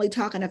 but you're only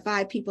talking to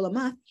 5 people a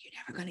month, you're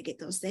never going to get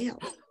those sales.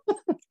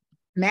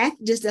 Math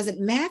just doesn't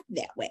math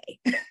that way,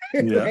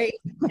 right?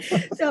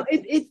 So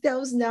it's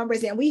those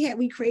numbers, and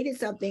we created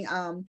something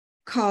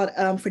called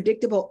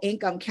predictable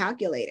income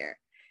calculator,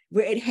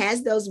 where it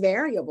has those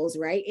variables,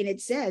 right? And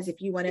it says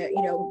if you want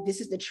to,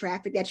 this is the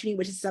traffic that you need,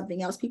 which is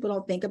something else people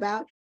don't think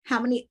about. How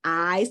many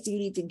eyes do you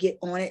need to get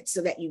on it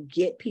so that you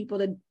get people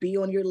to be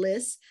on your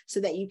list, so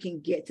that you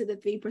can get to the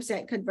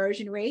 3%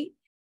 conversion rate,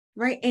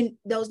 right? And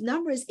those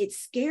numbers, it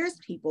scares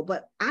people,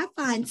 but I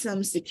find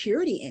some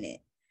security in it.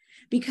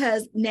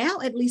 Because now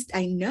at least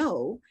I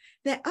know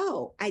that,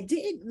 I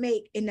didn't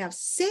make enough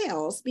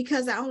sales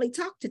because I only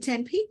talked to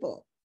 10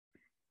 people.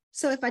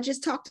 So if I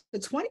just talk to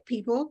 20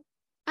 people,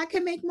 I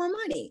can make more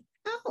money.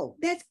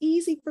 That's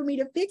easy for me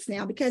to fix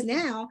now, because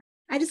now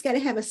I just got to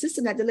have a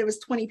system that delivers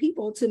 20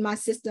 people to my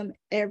system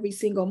every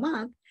single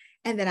month,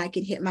 and then I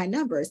can hit my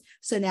numbers.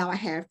 So now I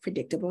have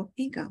predictable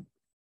income.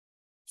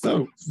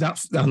 So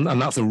that's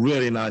a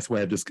really nice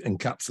way of just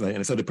encapsulating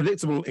it. So the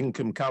predictable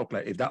income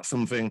calculator, is that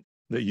something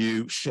that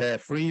you share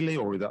freely,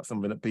 or is that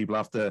something that people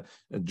have to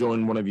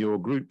join one of your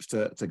groups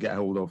to get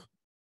hold of?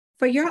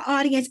 For your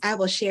audience, I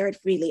will share it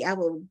freely. I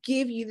will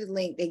give you the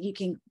link that you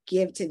can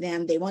give to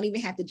them. They won't even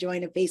have to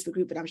join a Facebook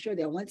group, but I'm sure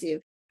they'll want to.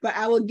 But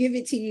I will give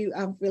it to you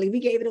freely. We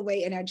gave it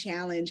away in our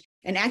challenge.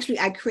 And actually,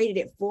 I created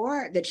it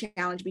for the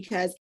challenge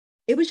because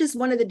it was just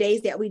one of the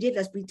days that we did.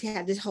 We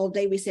had this whole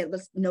day. We said,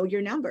 let's know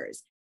your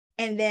numbers.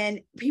 And then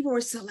people were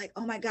so like,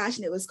 oh my gosh,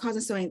 and it was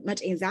causing so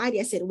much anxiety.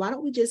 I said, why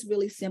don't we just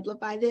really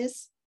simplify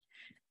this?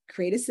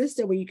 Create a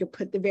system where you can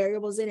put the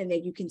variables in, and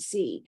then you can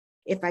see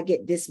if I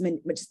get this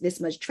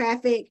much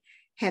traffic,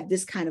 have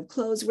this kind of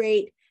close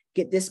rate,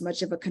 get this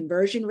much of a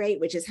conversion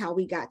rate, which is how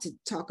we got to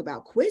talk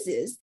about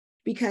quizzes,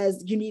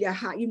 because you need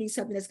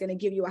something that's going to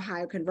give you a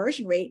higher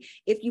conversion rate.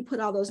 If you put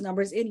all those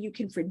numbers in, you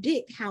can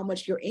predict how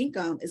much your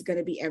income is going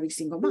to be every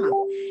single month.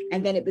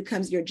 And then it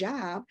becomes your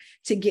job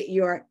to get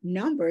your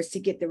numbers,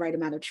 to get the right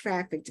amount of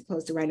traffic, to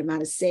close the right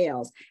amount of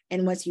sales.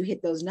 And once you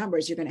hit those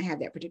numbers, you're going to have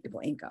that predictable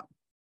income.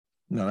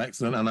 No,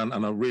 excellent.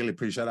 And I really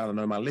appreciate that. I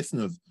know my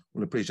listeners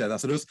will appreciate that.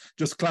 So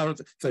just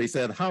clarify. So you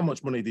said, how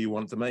much money do you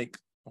want to make?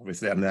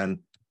 Obviously, and then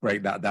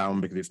break that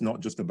down, because it's not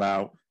just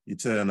about your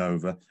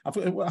turnover. I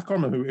can't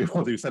remember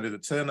who said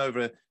it.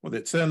 Turnover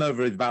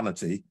is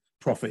vanity,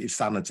 profit is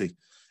sanity.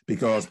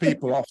 Because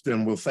people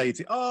often will say to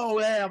you, oh,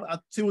 yeah, I've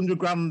 200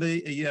 grand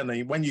a year.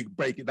 And when you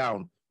break it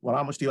down, well,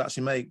 how much do you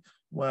actually make?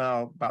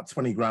 Well, about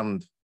 20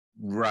 grand.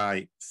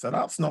 Right. So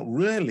that's not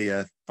really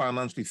a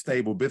financially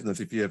stable business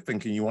if you're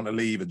thinking you want to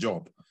leave a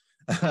job.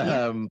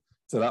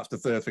 So that's the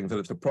third thing. So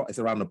it's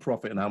around the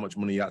profit and how much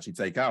money you actually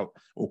take out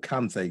or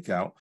can take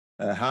out.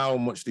 How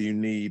much do you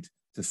need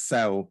to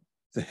sell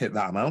to hit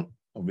that amount?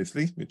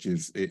 obviously, which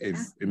is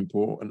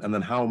important. And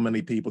then how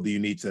many people do you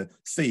need to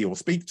see or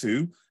speak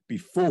to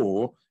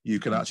before you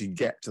can actually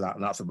get to that?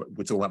 And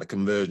we're talking about the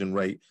conversion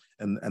rate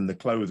and the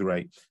close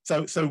rate.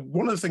 So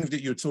one of the things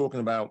that you're talking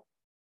about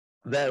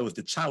there was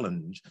the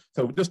challenge.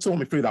 So just talk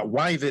me through that.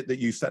 Why is it that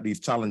you set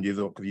these challenges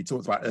up? Because you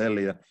talked about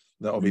earlier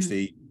that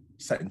obviously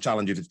setting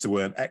challenges is to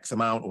earn X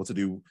amount or to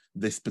do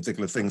this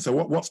particular thing. So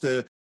what's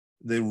the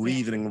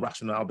reasoning,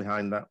 rationale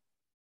behind that?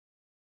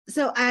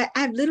 So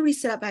I've literally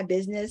set up my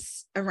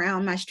business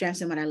around my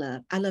strengths and what I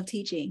love. I love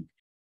teaching.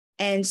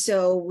 And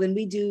so when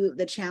we do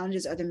the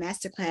challenges or the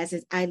master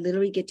classes, I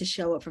literally get to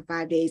show up for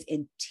 5 days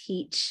and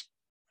teach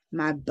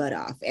my butt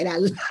off. And I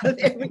love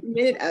every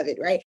minute of it,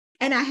 right?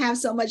 And I have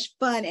so much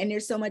fun and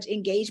there's so much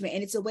engagement.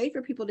 And it's a way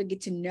for people to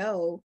get to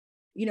know,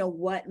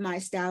 what my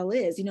style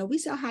is. We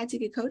sell high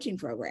ticket coaching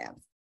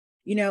programs.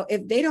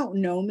 If they don't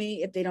know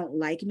me, if they don't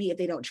like me, if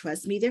they don't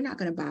trust me, they're not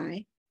going to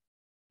buy.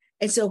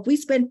 And so if we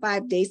spend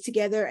 5 days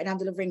together and I'm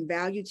delivering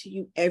value to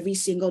you every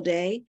single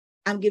day,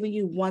 I'm giving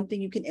you one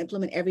thing you can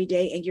implement every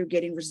day and you're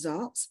getting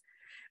results.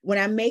 When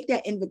I make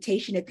that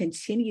invitation to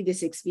continue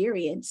this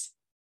experience,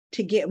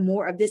 to get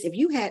more of this, if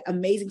you had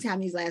amazing time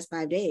these last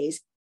 5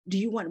 days, do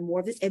you want more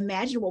of this?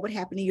 Imagine what would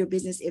happen in your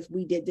business if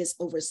we did this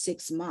over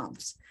 6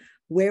 months.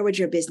 Where would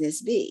your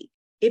business be?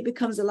 It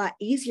becomes a lot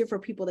easier for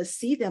people to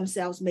see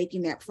themselves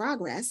making that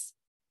progress.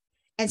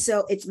 And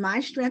so it's my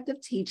strength of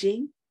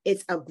teaching.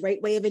 It's a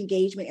great way of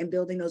engagement and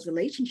building those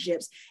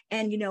relationships.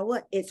 And you know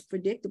what? It's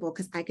predictable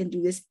because I can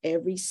do this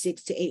every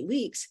 6 to 8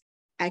 weeks.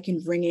 I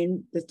can bring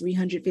in the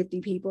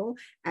 350 people.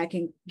 I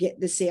can get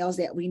the sales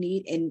that we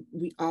need. And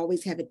we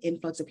always have an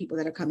influx of people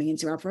that are coming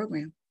into our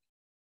program.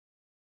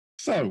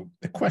 So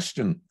the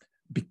question,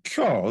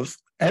 because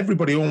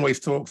everybody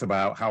always talks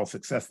about how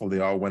successful they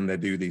are when they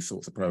do these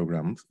sorts of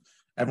programs.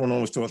 Everyone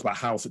always talks about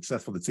how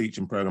successful the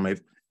teaching program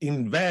is.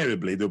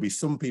 Invariably, there'll be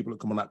some people that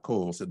come on that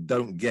course that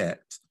don't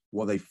get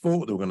what they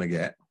thought they were going to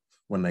get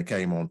when they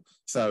came on.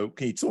 So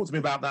can you talk to me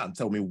about that and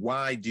tell me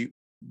why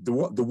the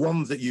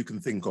ones that you can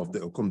think of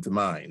that will come to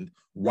mind,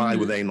 why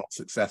were they not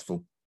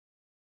successful?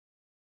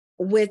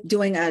 With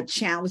doing a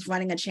challenge,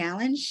 running a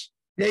challenge?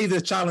 Yeah, either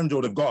a challenge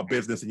or they've got a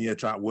business and you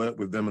try to work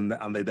with them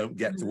and they don't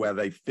get to where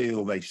they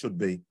feel they should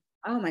be.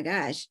 Oh my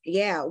gosh.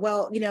 Yeah.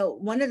 Well,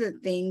 one of the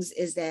things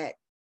is that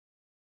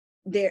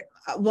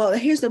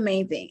here's the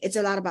main thing. It's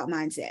a lot about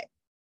mindset.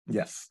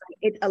 Yes.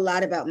 It's a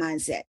lot about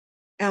mindset.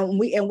 And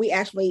we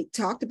actually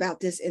talked about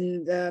this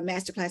in the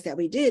masterclass that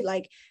we did.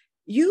 Like,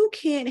 you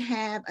can't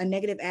have a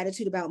negative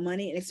attitude about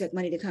money and expect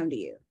money to come to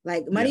you.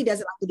 Like, money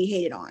doesn't like to be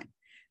hated on,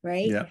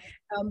 right? Yeah.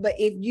 But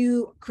if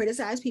you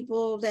criticize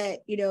people that,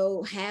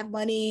 have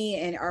money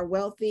and are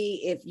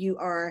wealthy, if you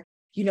are,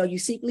 you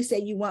secretly say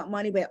you want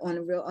money, but on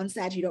the real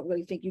inside, you don't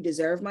really think you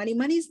deserve money,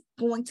 money's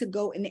going to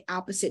go in the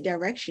opposite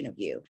direction of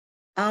you.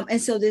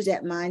 And so there's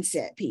that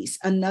mindset piece.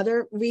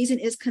 Another reason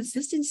is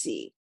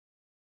consistency.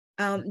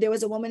 There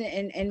was a woman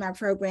in my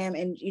program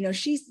and,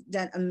 she's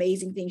done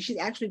amazing things. She's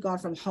actually gone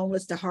from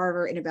homeless to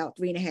Harvard in about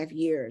 3.5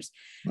 years.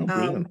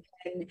 And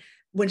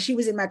when she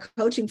was in my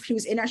coaching, she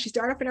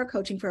started off in our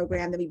coaching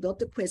program, then we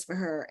built a quiz for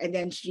her. And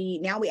then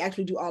now we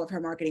actually do all of her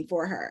marketing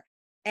for her.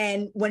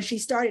 And when she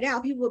started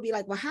out, people would be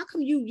like, well, how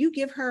come you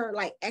give her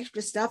like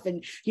extra stuff?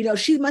 And,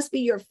 she must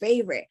be your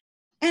favorite.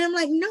 And I'm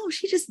like, no,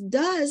 she just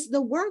does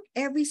the work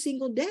every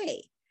single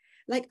day.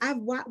 Like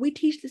we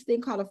teach this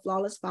thing called a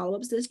flawless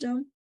follow-up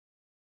system.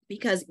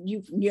 Because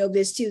you know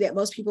this too, that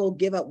most people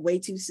give up way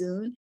too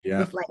soon. Yeah.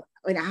 With like,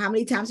 how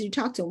many times did you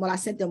talk to them? Well, I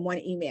sent them one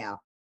email.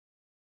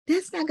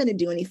 That's not going to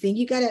do anything.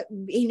 You got to,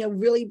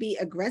 really be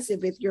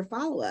aggressive with your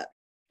follow-up.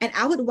 And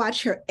I would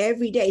watch her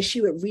every day.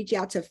 She would reach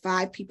out to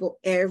 5 people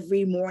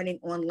every morning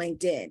on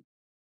LinkedIn.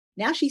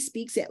 Now she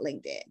speaks at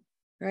LinkedIn,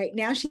 right?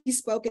 Now she's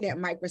spoken at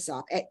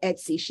Microsoft, at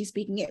Etsy. She's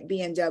speaking at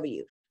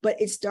BMW.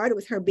 But it started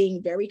with her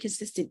being very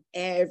consistent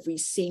every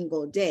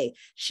single day.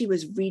 She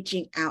was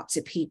reaching out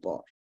to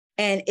people.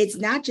 And it's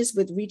not just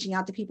with reaching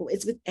out to people,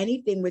 it's with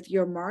anything with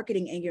your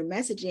marketing and your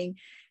messaging.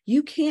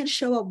 You can't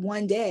show up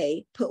one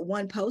day, put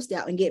one post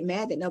out and get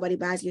mad that nobody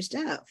buys your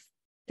stuff.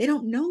 They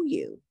don't know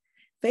you.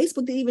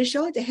 Facebook didn't even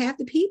show it to half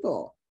the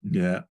people.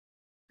 Yeah.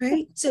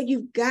 Right. So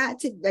you've got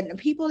to, the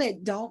people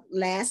that don't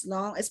last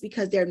long, it's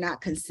because they're not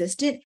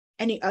consistent.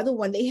 And the other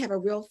one, they have a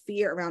real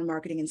fear around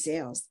marketing and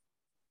sales.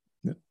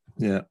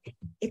 Yeah.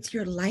 It's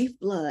your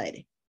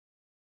lifeblood.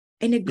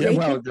 And the great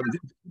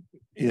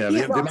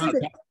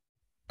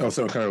Oh,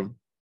 so Carol.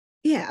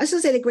 Yeah, I was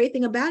gonna say the great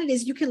thing about it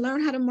is you can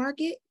learn how to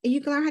market and you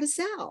can learn how to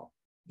sell.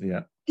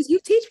 Yeah. Because you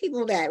teach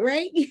people that,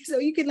 right? So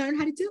you can learn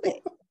how to do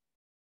it.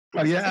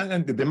 Well, yeah,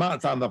 and the amount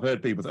of times I've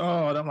heard people say,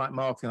 oh, I don't like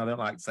marketing, I don't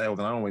like sales.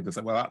 And I always just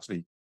say, well,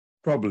 actually,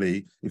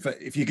 probably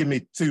if you give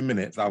me 2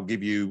 minutes, I'll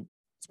give you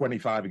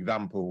 25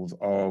 examples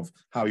of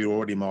how you're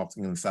already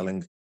marketing and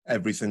selling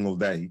every single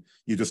day.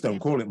 You just don't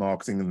call it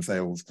marketing and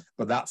sales,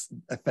 but that's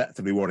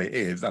effectively what it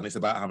is. And it's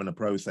about having a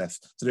process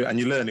to do it. And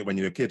you learn it when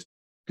you're a kid.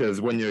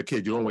 Because when you're a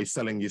kid, you're always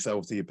selling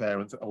yourself to your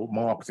parents or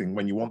marketing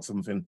when you want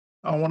something.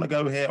 I want to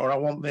go here or I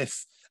want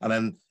this. And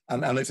then,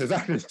 and it's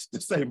exactly the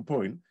same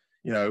point.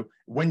 You know,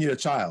 when you're a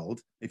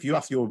child, if you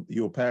ask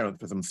your parents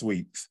for some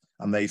sweets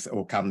and they,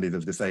 or candies,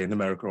 as they say in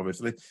America,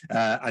 obviously,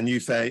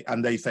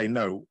 and they say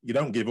no, you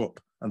don't give up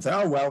and say,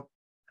 oh, well,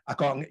 I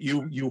can't,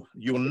 you'll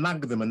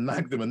nag them and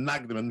nag them and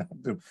nag them and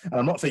nag them. And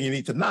I'm not saying you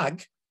need to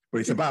nag,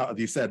 but it's about, as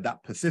you said,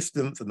 that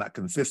persistence and that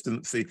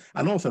consistency,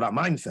 and also that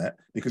mindset,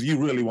 because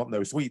you really want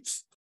those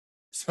sweets.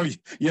 So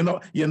you're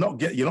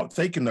not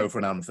taking no for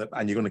an answer,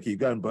 and you're going to keep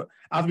going. But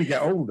as we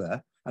get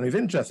older, and it's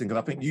interesting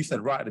because I think you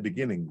said right at the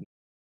beginning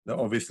that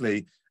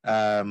obviously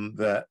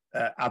that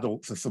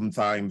adults are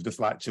sometimes just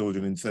like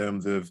children in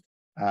terms of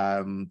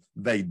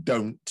they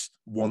don't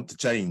want to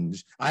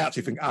change. I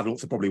actually think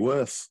adults are probably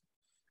worse,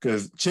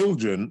 because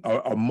children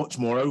are much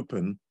more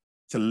open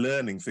to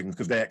learning things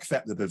because they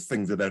accept that there's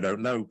things that they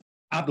don't know.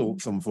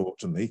 Adults,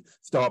 unfortunately,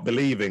 start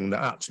believing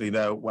that actually,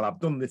 no, well, I've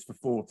done this for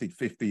 40,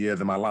 50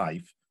 years of my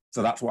life,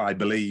 so that's what I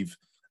believe,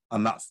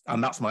 and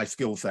that's my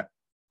skill set,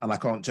 and I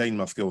can't change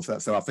my skill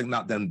set. So I think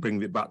that then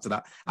brings it back to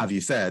that, as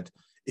you said,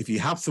 if you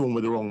have someone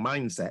with the wrong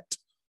mindset,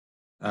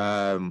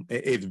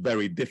 it is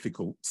very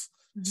difficult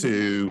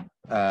to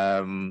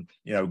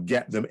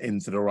get them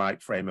into the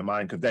right frame of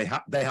mind, because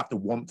they have to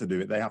want to do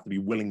it, they have to be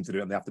willing to do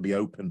it, and they have to be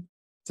open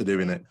to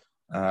doing it.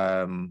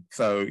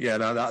 So yeah,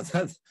 no,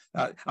 that's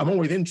I'm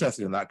always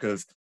interested in that,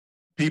 because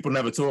people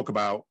never talk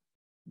about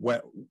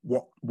what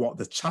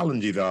the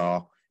challenges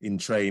are in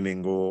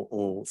training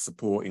or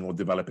supporting or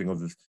developing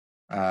others.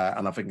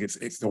 And I think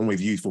it's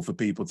always useful for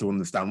people to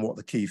understand what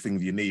the key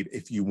things you need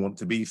if you want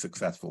to be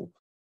successful.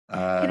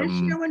 Can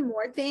I share one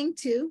more thing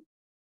too?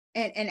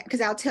 And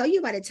because I'll tell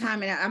you about a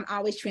time, and I'm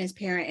always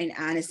transparent and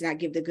honest, and I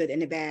give the good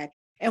and the bad.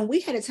 And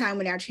we had a time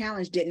when our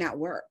challenge did not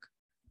work,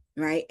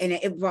 right? And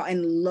it brought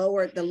in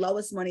the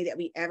lowest money that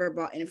we ever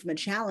brought in from a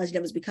challenge. And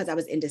it was because I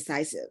was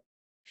indecisive.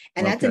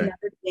 And that's another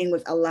thing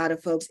with a lot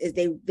of folks, is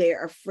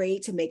they're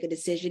afraid to make a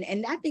decision.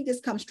 And I think this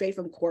comes straight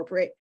from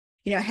corporate.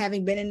 You know,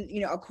 having been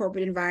in, a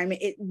corporate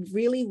environment, it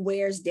really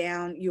wears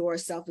down your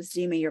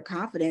self-esteem and your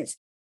confidence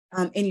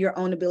in your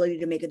own ability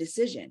to make a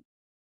decision.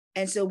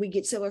 And so we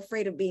get so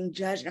afraid of being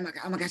judged. I'm like,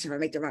 oh my gosh, if I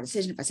make the wrong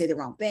decision, if I say the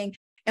wrong thing,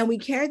 and we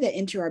carry that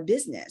into our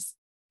business.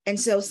 And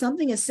so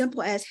something as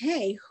simple as,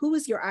 hey, who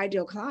is your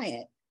ideal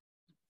client?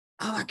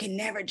 Oh, I can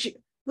never choose.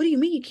 What do you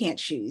mean you can't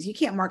choose? You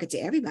can't market to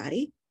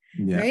everybody,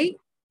 right?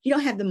 You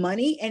don't have the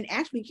money, and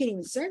actually you can't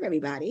even serve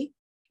everybody.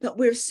 But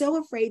we're so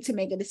afraid to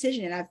make a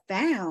decision. And I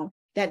found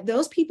that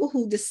those people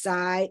who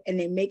decide and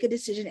they make a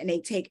decision and they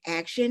take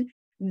action,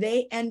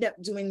 they end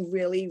up doing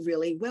really,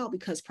 really well,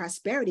 because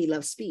prosperity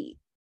loves speed.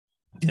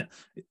 Yeah,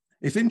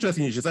 it's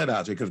interesting you should say that,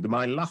 actually, because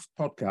my last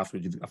podcast,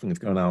 which I think it's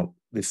going out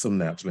this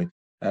Sunday, actually,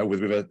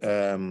 was with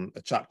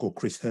a chap called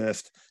Chris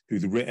Hurst,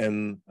 who's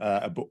written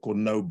a book called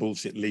No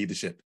Bullshit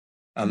Leadership.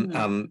 And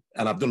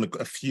I've done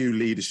a few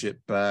leadership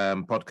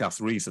podcasts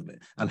recently,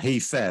 and he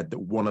said that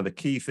one of the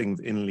key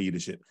things in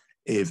leadership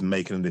is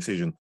making a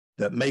decision.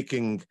 That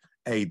making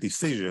a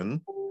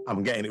decision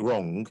and getting it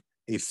wrong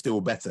is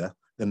still better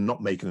than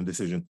not making a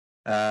decision.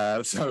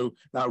 So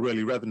that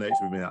really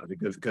resonates with me, actually,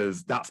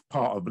 because that's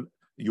part of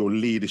your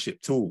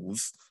leadership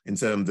tools in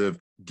terms of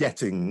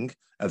getting,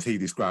 as he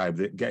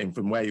described it, getting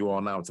from where you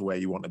are now to where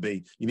you want to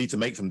be. You need to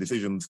make some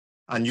decisions,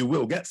 and you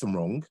will get some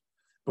wrong,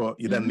 but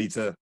you then need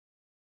to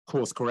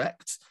course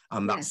correct,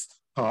 and that's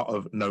part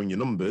of knowing your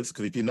numbers,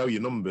 because if you know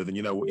your numbers and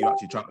you know what you're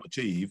actually trying to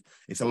achieve,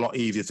 it's a lot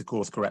easier to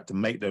course correct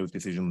and make those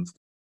decisions.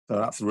 So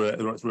that's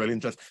really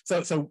interesting.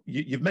 So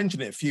you've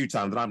mentioned it a few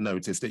times, and I've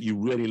noticed that you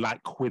really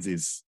like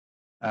quizzes.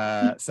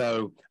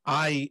 So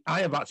I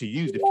have actually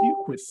used a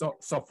few quiz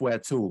software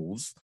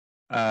tools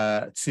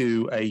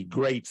to a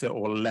greater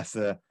or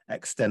lesser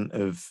extent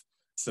of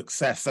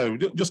success. So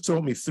just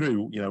talk me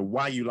through,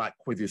 why you like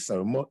quizzes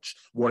so much,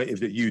 what it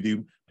is that you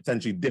do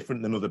potentially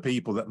different than other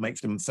people that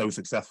makes them so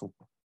successful.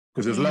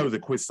 Because there's loads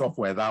of quiz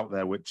softwares out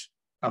there, which,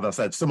 as I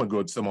said, some are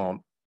good, some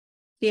aren't.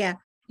 Yeah,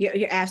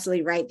 you're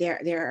absolutely right. There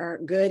are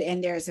good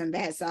and there are some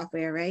bad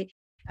software, right?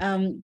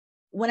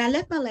 When I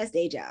left my last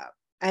day job,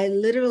 I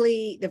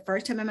literally, the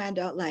first time in my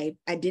adult life,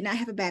 I did not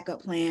have a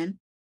backup plan.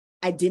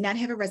 I did not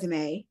have a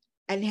resume.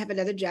 I didn't have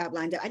another job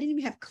lined up. I didn't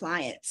even have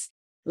clients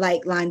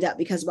lined up,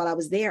 because while I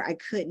was there, I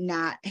could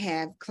not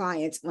have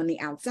clients on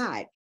the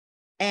outside.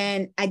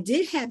 And I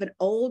did have an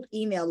old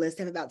email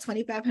list of about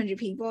 2,500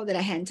 people that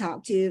I hadn't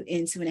talked to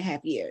in 2.5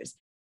 years.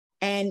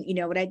 And you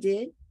know what I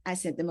did? I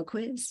sent them a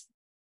quiz.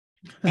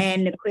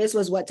 And the quiz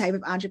was, what type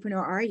of entrepreneur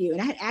are you?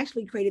 And I had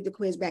actually created the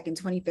quiz back in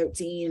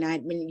 2013, and I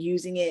had been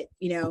using it,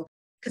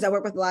 because I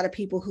work with a lot of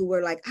people who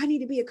were like, I need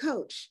to be a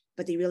coach,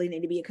 but they really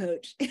need to be a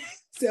coach.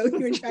 So you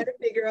were trying to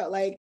figure out,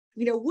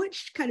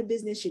 which kind of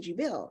business should you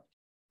build?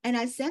 And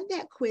I sent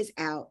that quiz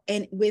out,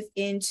 and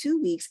within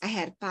 2 weeks, I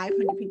had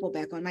 500 people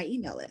back on my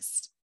email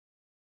list.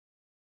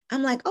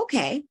 I'm like,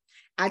 okay,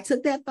 I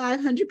took that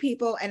 500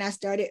 people and I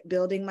started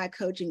building my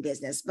coaching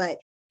business. But,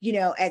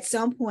 at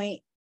some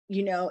point,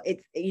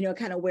 it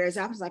kind of wears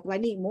off. I was like, well,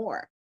 I need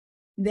more.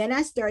 Then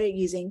I started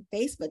using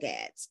Facebook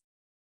ads.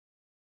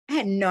 I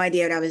had no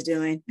idea what I was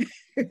doing,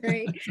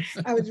 right?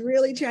 I was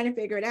really trying to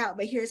figure it out.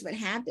 But here's what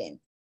happened.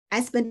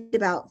 I spent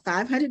about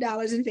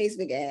 $500 in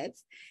Facebook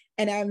ads.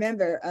 And I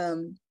remember,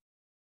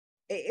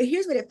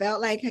 here's what it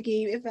felt like,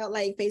 Hakeem. It felt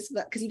like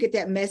Facebook, because you get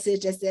that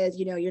message that says,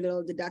 you know, your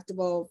little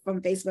deductible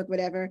from Facebook,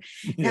 whatever.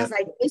 And I was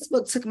like,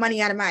 Facebook took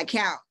money out of my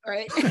account,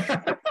 right?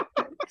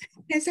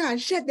 And so I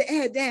shut the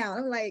ad down.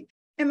 I'm like,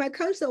 and my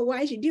coach said, why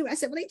did you do it? I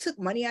said, well, they took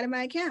money out of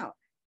my account.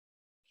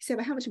 He said,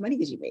 well, how much money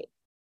did you make?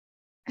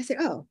 I said,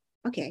 oh,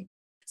 okay.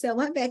 So I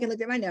went back and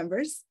looked at my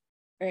numbers,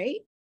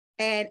 right?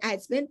 And I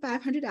had spent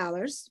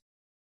 $500.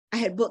 I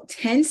had booked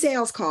 10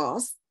 sales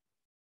calls.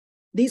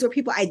 These were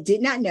people I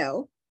did not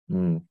know.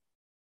 And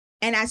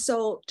I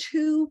sold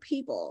 2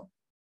 people.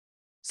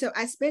 So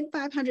I spent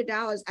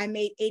 $500. I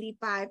made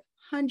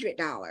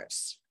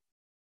 $8,500.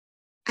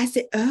 I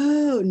said,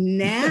 oh,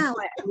 now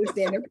I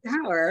understand the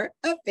power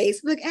of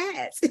Facebook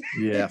ads.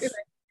 Yes.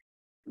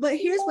 But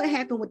here's what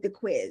happened with the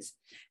quiz.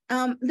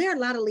 There are a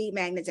lot of lead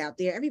magnets out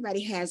there.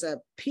 Everybody has a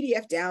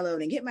PDF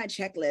download and get my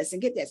checklist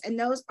and get this. And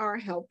those are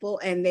helpful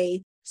and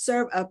they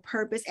serve a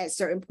purpose at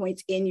certain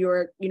points in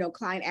your,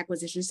 client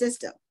acquisition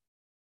system.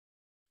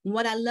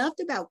 What I loved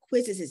about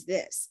quizzes is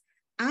this.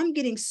 I'm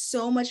getting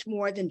so much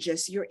more than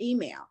just your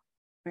email,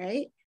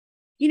 right?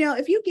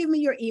 If you give me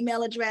your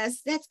email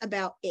address, that's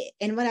about it.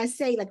 And when I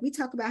say, like, we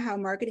talk about how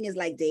marketing is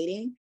like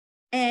dating,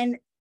 and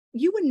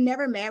you would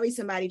never marry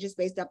somebody just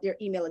based off their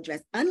email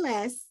address,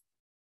 unless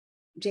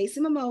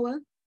Jason Momoa,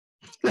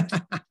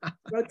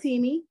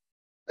 Rotimi,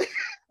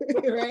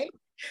 right?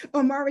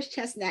 Or Morris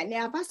Chestnut.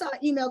 Now, if I saw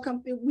an email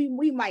come through,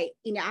 we might,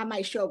 I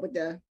might show up with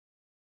the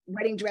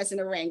wedding dress and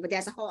a ring, but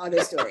that's a whole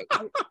other story.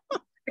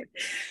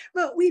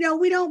 But we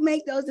don't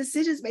make those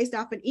decisions based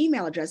off an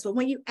email address. But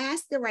when you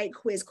ask the right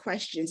quiz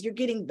questions, you're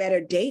getting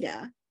better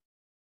data,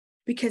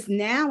 because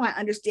now I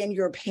understand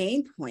your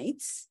pain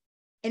points.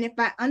 And if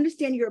I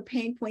understand your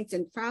pain points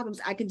and problems,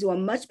 I can do a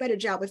much better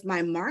job with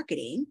my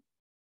marketing.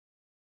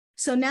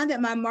 So now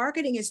that my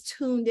marketing is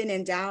tuned in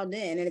and dialed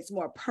in, and it's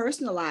more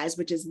personalized,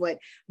 which is what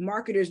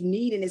marketers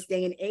need in this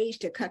day and age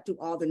to cut through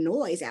all the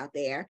noise out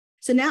there.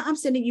 So now I'm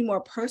sending you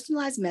more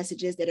personalized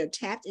messages that are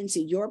tapped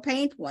into your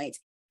pain points.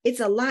 It's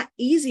a lot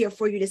easier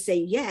for you to say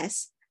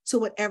yes to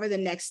whatever the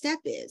next step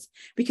is,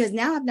 because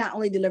now I've not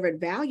only delivered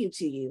value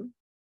to you,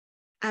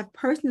 I've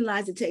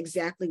personalized it to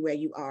exactly where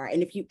you are.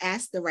 And if you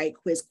ask the right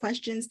quiz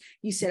questions,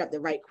 you set up the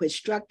right quiz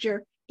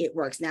structure, it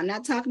works. Now, I'm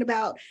not talking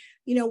about,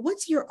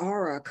 what's your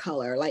aura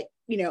color? Like,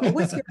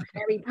 what's your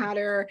Harry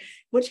Potter,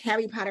 which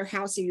Harry Potter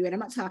house are you in? I'm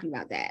not talking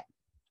about that.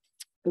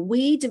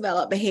 We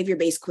develop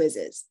behavior-based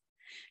quizzes,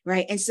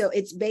 right? And so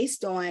it's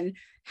based on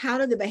how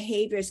do the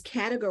behaviors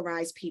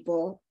categorize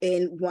people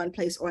in one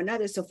place or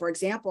another. So for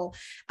example,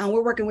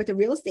 we're working with a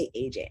real estate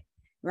agent,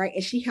 right?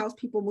 And she helps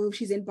people move.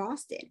 She's in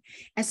Boston.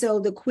 And so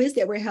the quiz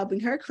that we're helping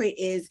her create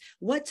is,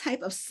 what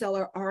type of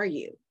seller are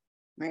you,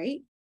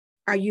 right?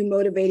 Are you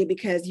motivated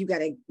because you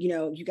got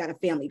a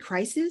family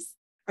crisis?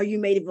 Are you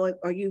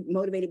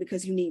motivated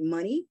because you need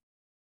money?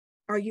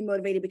 Are you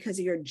motivated because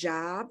of your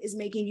job is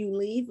making you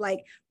leave? Like,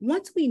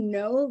 once we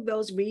know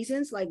those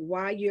reasons, like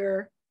why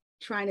you're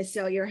trying to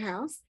sell your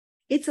house,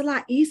 it's a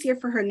lot easier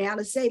for her now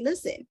to say,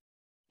 listen,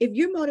 if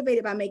you're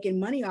motivated by making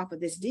money off of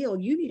this deal,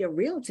 you need a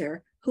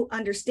realtor who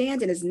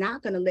understands and is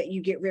not going to let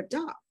you get ripped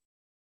off.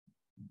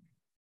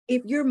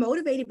 If you're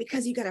motivated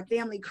because you got a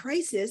family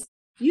crisis,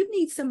 you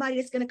need somebody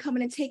that's going to come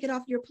in and take it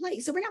off your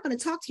plate. So we're not going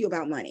to talk to you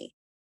about money.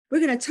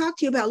 We're going to talk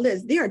to you about,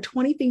 Liz, there are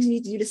 20 things you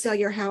need to do to sell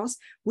your house.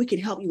 We can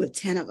help you with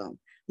 10 of them.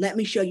 Let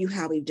me show you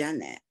how we've done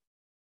that.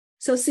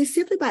 So see,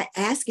 simply by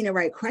asking the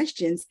right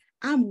questions,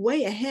 I'm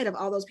way ahead of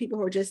all those people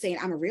who are just saying,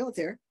 I'm a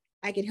realtor,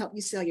 I can help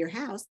you sell your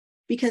house,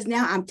 because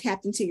now I'm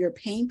tapped into your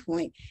pain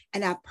point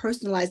and I've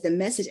personalized the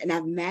message and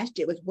I've matched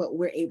it with what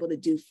we're able to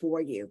do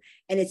for you.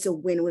 And it's a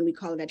win-win. We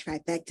call it a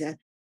trifecta.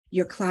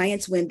 Your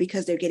clients win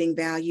because they're getting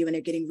value and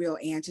they're getting real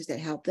answers that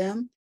help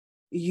them.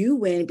 You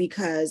win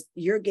because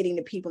you're getting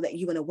the people that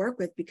you want to work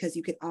with, because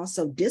you can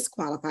also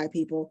disqualify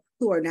people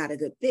who are not a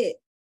good fit.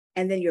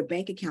 And then your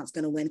bank account's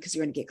going to win because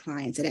you're going to get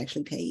clients that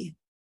actually pay you.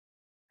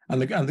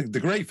 And the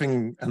great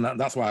thing, and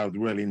that's why I was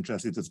really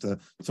interested just to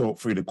talk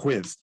through the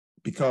quiz,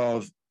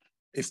 because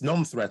it's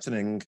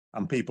non-threatening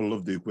and people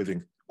love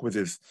doing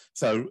quizzes.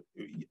 So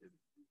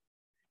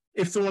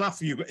if someone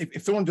asks you,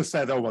 if someone just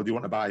said, oh, well, do you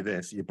want to buy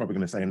this? You're probably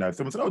going to say no. If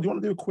someone said, oh, do you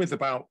want to do a quiz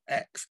about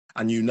X?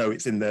 And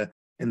it's in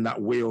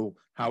that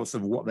wheelhouse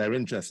of what they're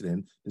interested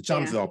in, the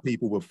chances are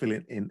people will fill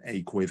it in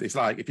a quiz. It's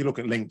like, if you look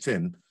at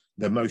LinkedIn,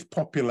 the most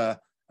popular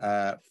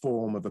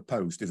form of a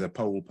post is a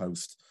poll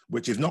post,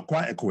 which is not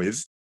quite a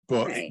quiz,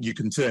 but you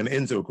can turn it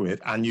into a quiz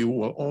and you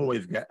will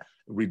always get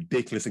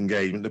ridiculous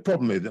engagement. The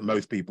problem is that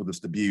most people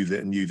just abuse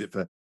it and use it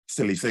for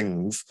silly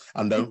things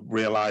and don't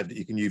realize that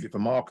you can use it for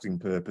marketing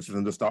purposes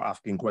and just start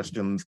asking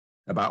questions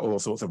about all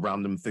sorts of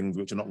random things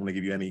which are not going to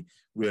give you any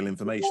real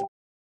information.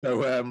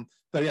 So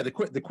yeah, the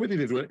quizzes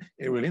is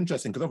really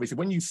interesting, because obviously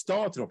when you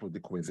started off with the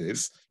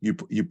quizzes, you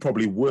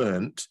probably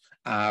weren't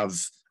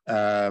as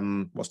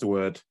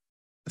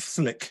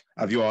slick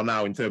as you are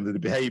now in terms of the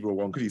behavioral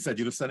one, because you said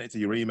you just sent it to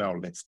your email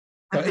list.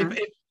 So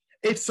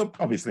if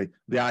obviously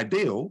the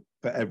ideal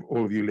for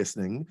all of you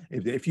listening,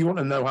 if you want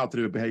to know how to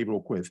do a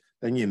behavioral quiz,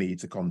 then you need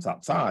to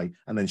contact Ty,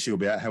 and then she'll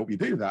be able to help you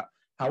do that.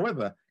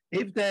 However,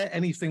 is there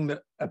anything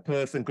that a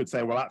person could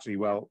say, well, actually,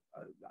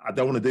 I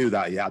don't want to do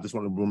that yet, I just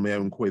want to run my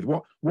own quiz?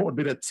 What would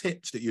be the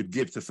tips that you'd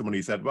give to someone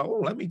who said,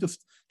 well, let me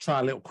just try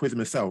a little quiz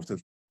myself to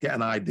get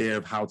an idea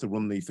of how to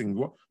run these things?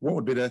 What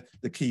would be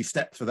the key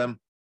steps for them?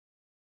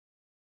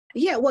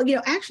 Yeah, well,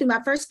 actually,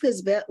 my first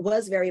quiz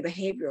was very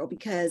behavioral,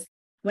 because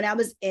when I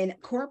was in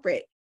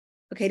corporate,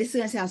 okay, this is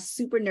going to sound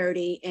super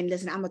nerdy, and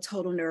listen, I'm a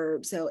total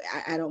nerd, so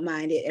I don't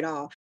mind it at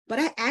all. But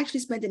I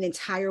actually spent an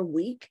entire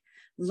week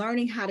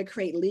learning how to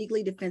create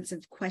legally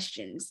defensive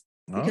questions,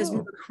 because we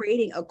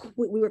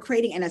were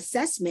creating an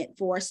assessment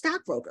for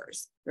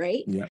stockbrokers,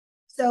 right? Yeah.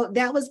 So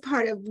that was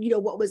part of,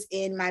 what was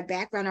in my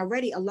background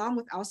already, along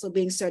with also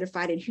being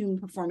certified in human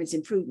performance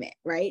improvement,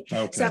 right?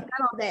 Okay. So I've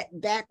got all that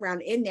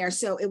background in there.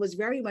 So it was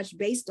very much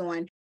based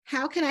on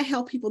how can I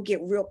help people get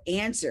real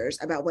answers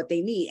about what they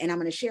need? And I'm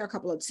going to share a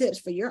couple of tips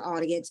for your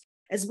audience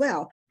as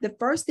well. The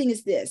first thing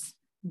is this: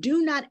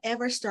 do not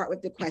ever start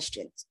with the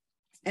questions.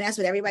 And that's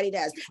what everybody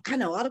does. I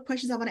know all the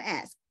questions I want to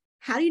ask.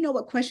 How do you know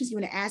what questions you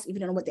want to ask if you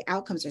don't know what the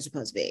outcomes are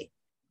supposed to be?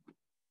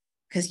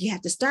 Because you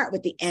have to start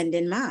with the end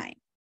in mind,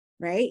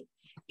 right?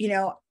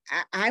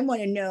 I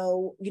want to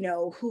know,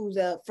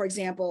 for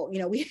example,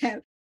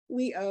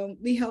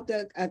 we helped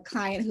a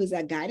client who's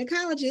a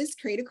gynecologist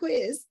create a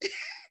quiz.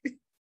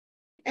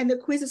 And the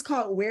quiz is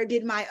called "Where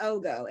Did My O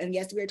Go?" And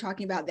yes, we were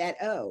talking about that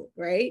O,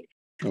 right?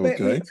 Okay. But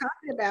we're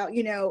talking about,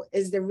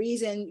 is the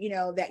reason,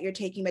 that you're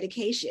taking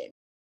medication.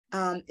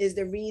 Is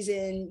the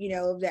reason,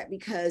 that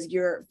because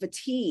you're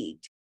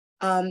fatigued,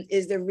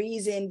 is the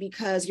reason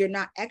because you're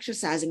not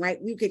exercising, right?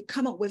 We could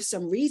come up with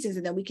some reasons,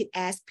 and then we could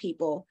ask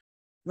people,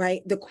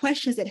 right, the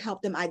questions that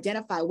help them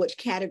identify which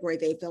category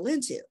they fell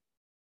into.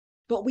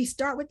 But we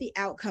start with the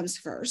outcomes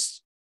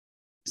first.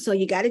 So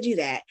you got to do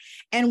that.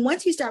 And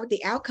once you start with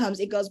the outcomes,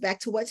 it goes back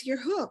to what's your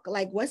hook?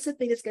 Like, what's the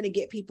thing that's going to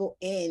get people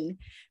in,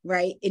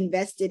 right?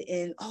 Invested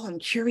in, oh, I'm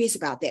curious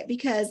about that.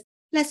 Because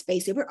let's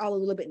face it, we're all a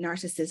little bit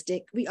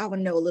narcissistic. We all want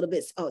to know a little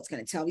bit. Oh, it's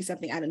going to tell me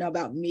something I don't know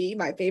about me,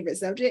 my favorite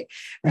subject,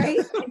 right?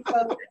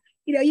 So,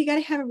 you got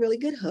to have a really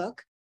good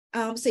hook.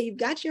 So you've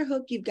got your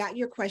hook, you've got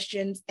your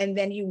questions, and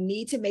then you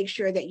need to make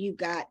sure that you've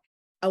got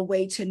a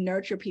way to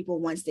nurture people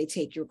once they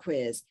take your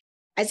quiz.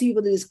 I see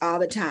people do this all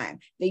the time.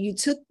 That you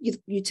took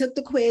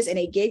the quiz and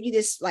they gave you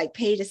this like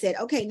page that said,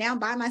 okay, now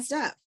buy my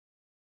stuff.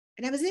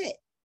 And that was it.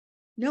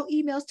 No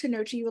emails to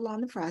nurture you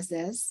along the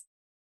process.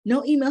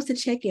 No emails to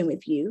check in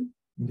with you,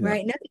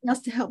 right? Nothing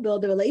else to help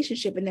build the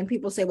relationship. And then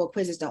people say, well,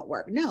 quizzes don't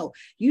work. No,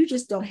 you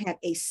just don't have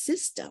a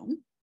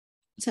system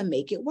to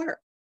make it work.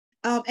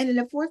 And then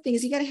the fourth thing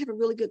is you got to have a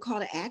really good call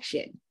to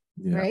action,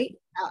 right?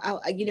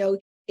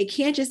 It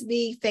can't just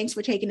be, thanks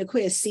for taking the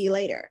quiz, see you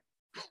later,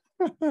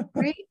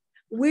 right?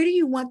 Where do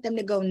you want them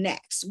to go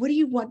next? What do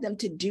you want them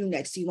to do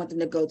next? Do you want them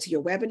to go to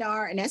your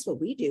webinar? And that's what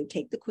we do.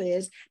 Take the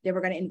quiz. Then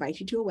we're going to invite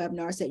you to a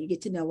webinar so that you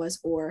get to know us,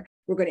 or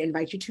we're going to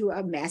invite you to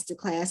a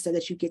masterclass so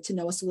that you get to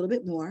know us a little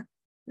bit more,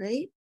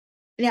 right?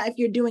 Now, if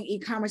you're doing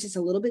e-commerce, it's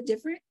a little bit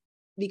different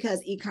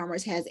because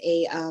e-commerce has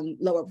a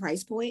lower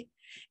price point.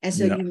 And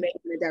so you may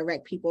want to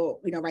direct people,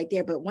 right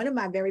there. But one of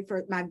my very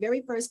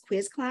first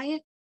quiz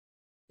client,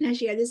 and I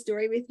share this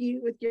story with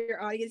you, with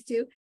your audience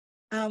too.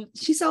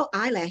 She sold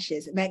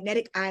eyelashes,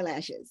 magnetic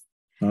eyelashes.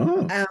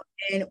 Oh.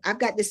 And I've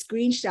got the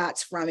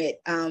screenshots from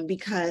it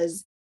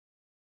because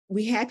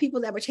we had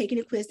people that were taking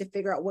a quiz to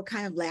figure out what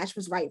kind of lash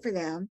was right for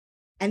them.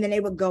 And then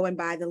they would go and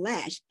buy the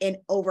lash. And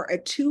over a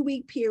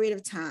 2-week period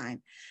of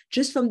time,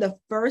 just from the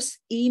first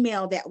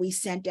email that we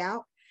sent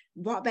out,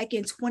 brought back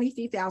in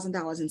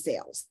 $23,000 in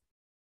sales.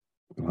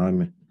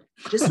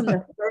 Just from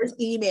the first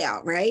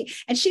email, right?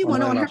 And she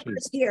went on her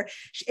first year,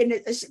 and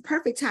it's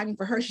perfect timing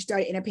for her. She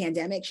started in a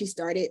pandemic. She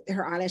started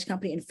her eyelash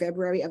company in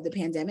February of the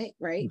pandemic,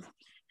 right?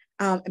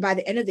 By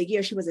the end of the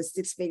year, she was a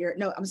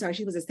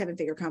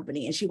 7-figure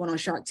company, and she went on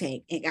Shark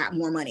Tank and got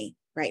more money,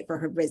 right, for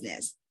her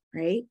business,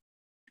 right?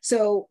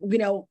 So,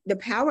 the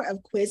power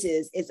of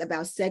quizzes is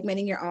about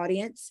segmenting your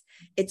audience.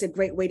 It's a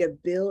great way to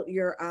build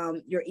your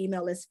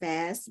email list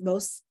fast.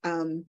 Most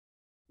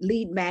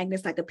lead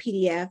magnets, like a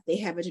PDF, they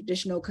have a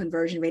traditional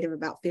conversion rate of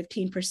about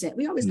 15%.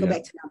 We always go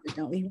back to numbers,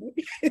 don't we?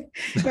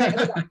 Right,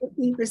 about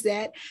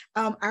 15%.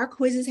 Our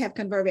quizzes have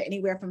converted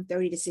anywhere from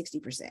 30 to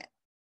 60%.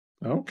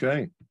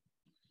 Okay.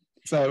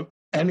 So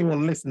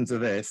anyone listening to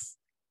this,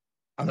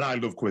 I mean, I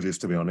love quizzes,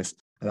 to be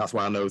honest. And that's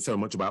why I know so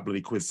much about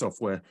bloody quiz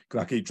software,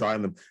 because I keep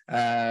trying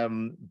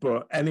them.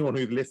 But anyone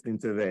who's listening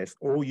to this,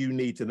 all you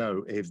need to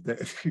know is that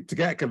to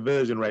get a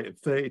conversion rate of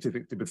 30 to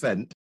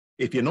 60%,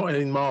 if you're not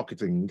in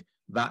marketing,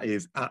 that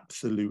is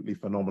absolutely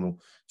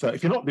phenomenal. So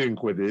if you're not doing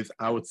quizzes,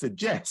 I would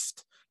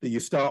suggest that you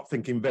start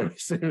thinking very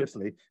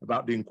seriously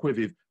about doing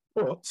quizzes.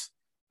 But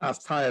as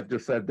Ty has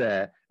just said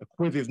there, a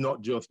quiz is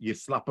not just you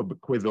slap a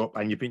quiz up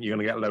and you think you're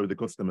going to get loads of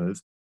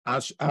customers.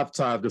 As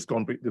Ty has just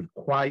gone through, there's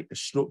quite a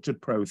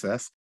structured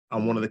process.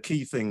 And one of the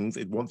key things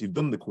is once you've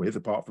done the quiz,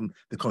 apart from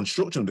the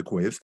construction of the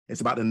quiz,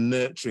 it's about the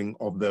nurturing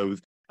of those.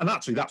 And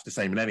actually, that's the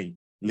same in any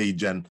lead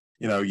gen.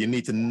 You know, you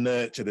need to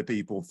nurture the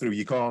people through.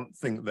 You can't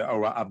think that,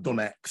 oh, I've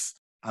done X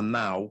and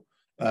now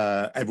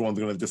everyone's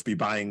going to just be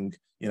buying.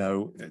 You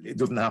know, it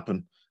doesn't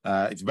happen.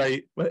 It's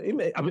very,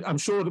 I'm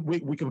sure that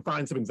we can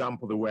find some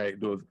example of the way it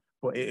does,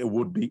 but it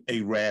would be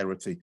a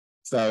rarity.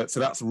 So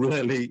that's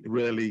really,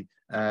 really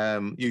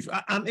useful.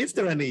 And is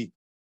there any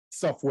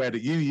software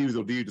that you use,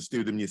 or do you just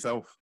do them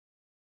yourself?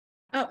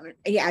 Oh,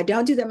 yeah, I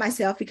don't do that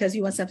myself because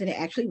you want something that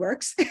actually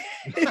works.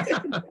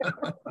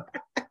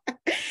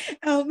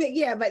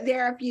 But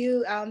there are a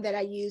few that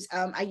I use.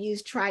 I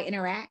use Try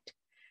Interact,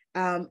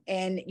 and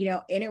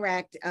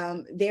Interact.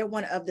 They're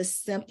one of the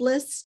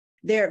simplest.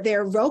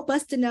 They're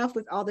robust enough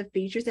with all the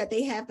features that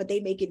they have, but they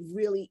make it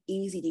really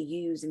easy to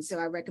use. And so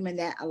I recommend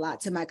that a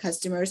lot to my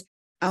customers.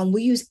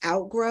 We use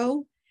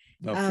Outgrow.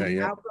 Okay,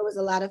 yeah. Outgrow is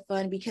a lot of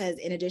fun because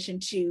in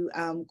addition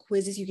to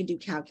quizzes, you can do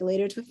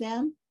calculators with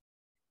them,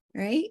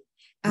 right?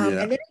 And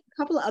then a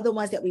couple of other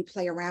ones that we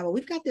play around with.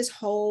 We've got this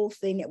whole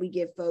thing that we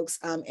give folks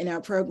in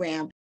our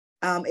program.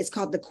 It's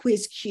called the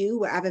Quiz Q,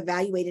 where I've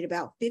evaluated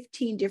about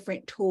 15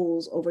 different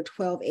tools over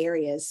 12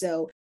 areas.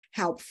 So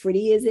how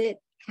pretty is it?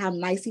 How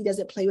nicely does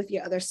it play with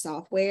your other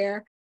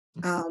software?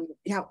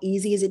 How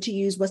easy is it to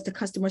use? What's the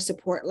customer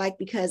support like?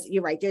 Because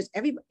you're right, there's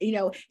and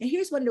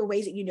here's one of the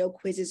ways that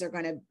quizzes are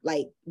going to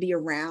be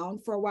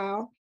around for a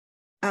while.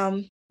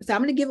 So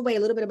I'm going to give away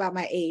a little bit about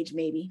my age,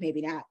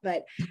 maybe not,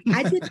 but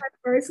I did my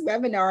first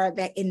webinar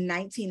back in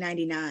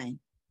 1999.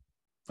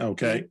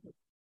 Okay.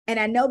 And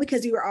I know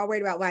because we were all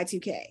worried about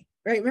Y2K,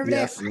 right? Remember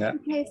that?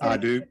 Yeah, I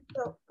do.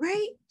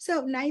 Right? So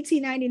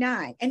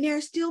 1999. And there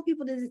are still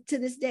people to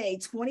this day,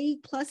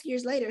 20 plus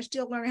years later,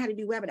 still learning how to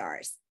do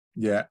webinars.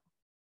 Yeah.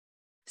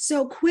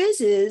 So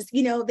quizzes,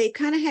 they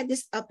kind of had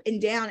this up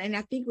and down. And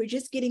I think we're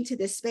just getting to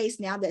this space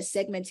now that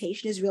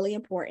segmentation is really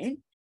important.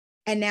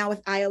 And now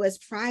with iOS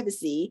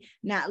privacy,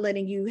 not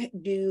letting you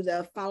do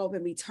the follow-up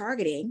and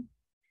retargeting,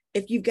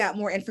 if you've got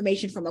more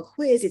information from a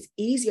quiz, it's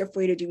easier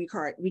for you to do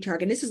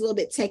retargeting. This is a little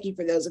bit techie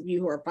for those of you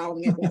who are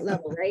following at that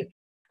level, right?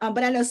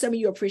 But I know some of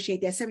you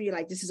appreciate that. Some of you are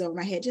like, this is over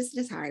my head.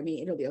 Just hire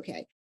me. It'll be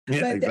okay. Yeah,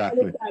 but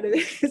exactly. The other side of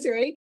this,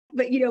 right?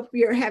 But if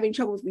you're having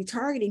trouble with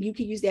retargeting, you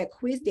can use that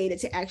quiz data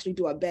to actually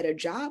do a better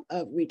job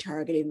of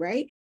retargeting,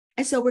 right?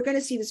 And so we're going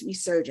to see this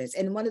resurgence.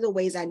 And one of the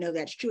ways I know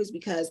that's true is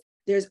because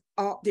there's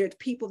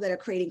people that are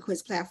creating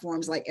quiz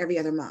platforms like every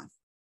other month,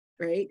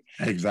 right?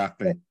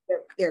 Exactly.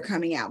 They're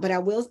coming out. But I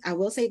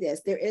will say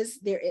this: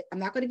 I'm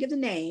not going to give the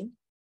name,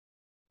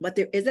 but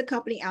there is a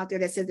company out there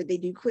that says that they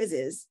do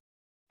quizzes,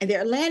 and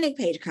they're a landing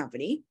page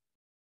company.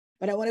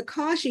 But I want to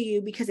caution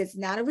you because it's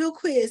not a real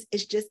quiz;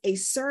 it's just a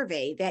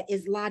survey that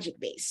is logic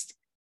based.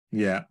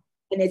 Yeah.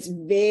 And it's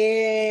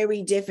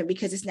very different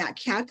because it's not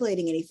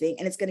calculating anything,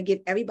 and it's going to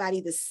give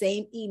everybody the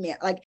same email.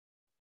 Like,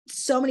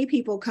 so many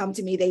people come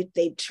to me,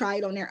 they try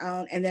it on their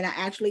own, and then I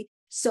actually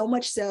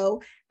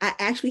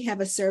have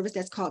a service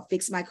that's called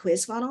Fix My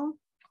Quiz Funnel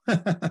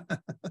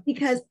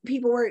because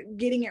people were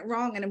getting it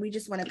wrong, and we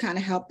just want to kind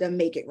of help them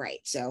make it right.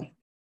 So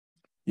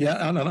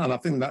yeah, and I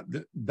think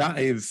that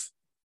is,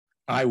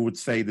 I would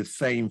say, the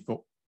same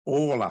for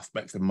all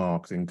aspects of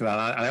marketing.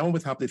 Because I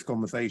always have this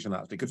conversation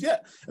actually, because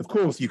of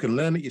course you can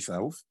learn it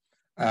yourself,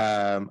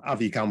 as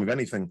you can with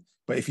anything.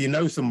 But if you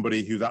know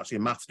somebody who's actually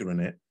a master in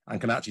it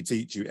and can actually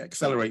teach you, it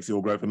accelerates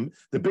your growth. And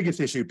the biggest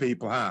issue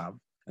people have,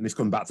 and this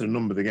comes back to the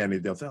numbers again,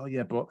 is they'll say, oh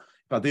yeah, but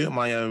if I do it on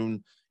my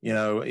own,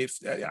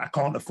 I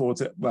can't afford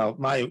to. Well,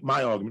 my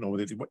argument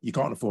always is you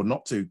can't afford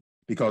not to,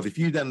 because if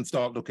you then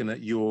start looking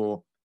at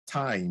your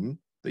time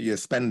that you're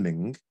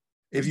spending,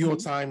 if your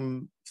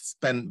time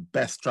spent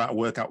best trying to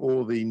work out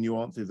all the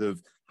nuances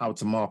of how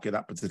to market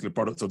that particular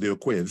product or do a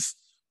quiz,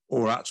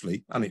 or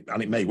actually, and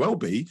it may well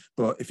be,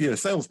 but if you're a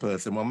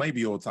salesperson, well,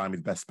 maybe your time is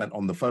best spent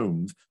on the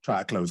phones, trying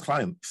to close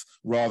clients,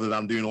 rather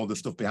than doing all the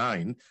stuff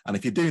behind. And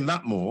if you're doing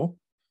that more,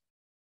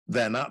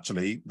 then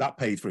actually that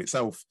pays for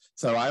itself.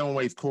 So I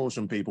always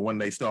caution people when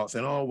they start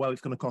saying, oh, well,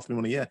 it's going to cost me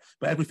money. Yeah,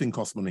 but everything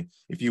costs money.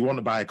 If you want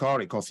to buy a car,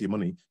 it costs you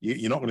money.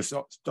 You're not going to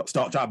start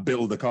trying to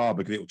build a car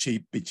because it'll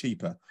be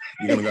cheaper.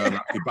 You're going to go and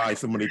actually buy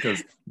somebody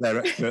because they're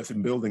experts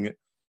in building it.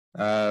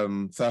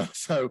 Okay,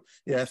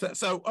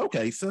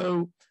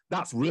 so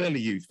that's really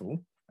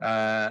useful.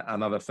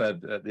 And as I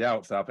said at the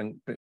outset, I think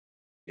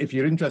if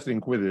you're interested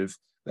in quizzes,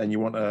 then you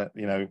want to,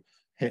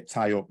 hit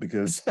Ty up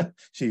because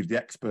she's the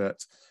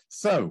expert.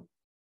 So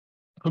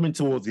coming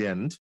towards the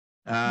end,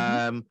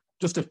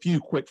 just a few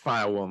quick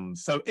fire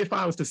ones. So if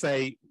I was to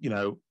say,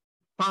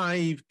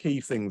 5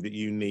 key things that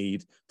you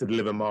need to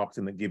deliver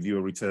marketing that gives you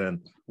a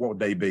return, what would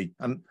they be?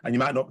 And you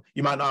might not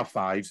have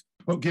 5,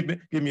 but give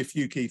me a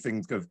few key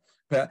things, because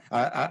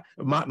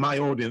my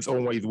audience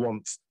always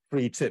wants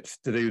 3 tips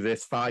to do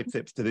this, 5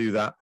 tips to do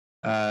that.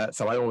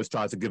 So I always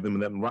try to give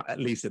them at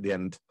least at the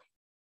end.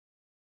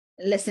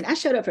 Listen, I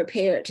showed up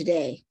prepared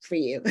today for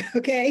you.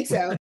 Okay,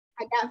 so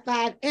I got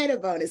 5 and a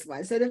bonus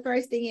one. So the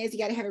first thing is you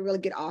got to have a really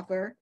good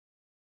offer,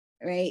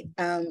 right?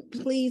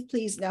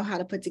 Please know how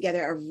to put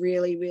together a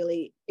really,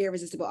 really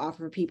irresistible offer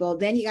for people.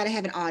 Then you got to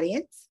have an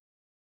audience.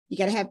 You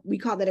got to have, we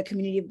call that a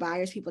community of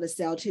buyers, people to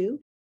sell to.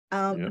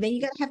 Then you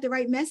got to have the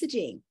right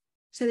messaging.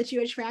 so that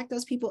you attract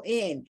those people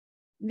in.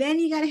 Then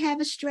you got to have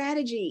a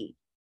strategy,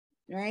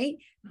 right?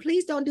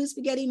 Please don't do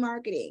spaghetti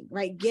marketing,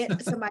 right?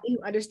 Get somebody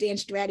who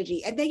understands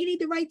strategy. And then you need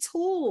the right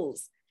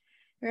tools,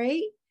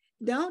 right?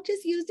 Don't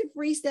just use the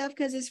free stuff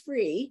because it's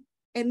free.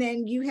 And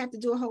then you have to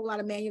do a whole lot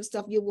of manual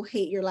stuff. You will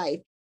hate your life.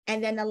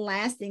 And then the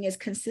last thing is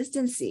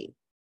consistency.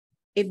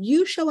 If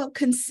you show up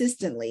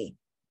consistently,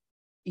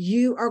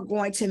 you are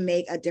going to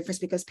make a difference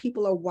because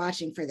people are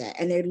watching for that.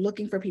 And they're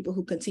looking for people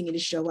who continue to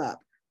show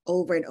up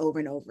over and over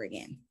and over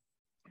again.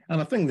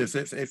 And I think this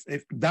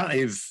if that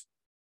is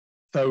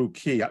so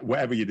key,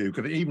 whatever you do,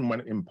 because even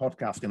when in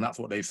podcasting, that's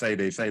what they say.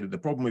 They say that the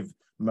problem with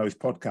most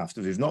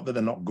podcasters is not that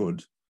they're not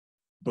good,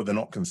 but they're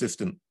not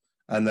consistent.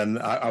 And then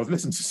I was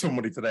listening to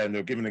somebody today, and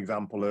they'll give an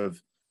example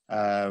of,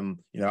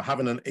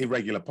 having an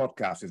irregular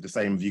podcast is the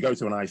same as you go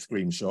to an ice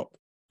cream shop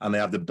and they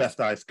have the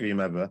best ice cream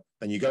ever.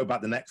 Then you go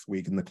back the next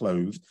week and they're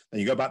closed. Then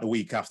you go back the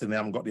week after and they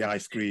haven't got the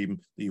ice cream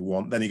that you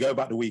want. Then you go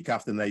back the week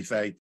after and they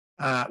say,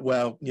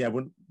 we're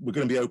going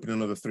to be open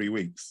another 3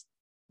 weeks.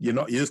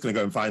 You're just going to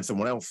go and find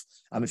someone else.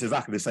 And it's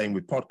exactly the same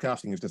with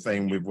podcasting. It's the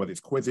same with whether it's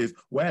quizzes,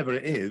 wherever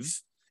it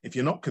is. If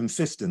you're not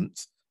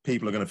consistent,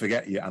 people are going to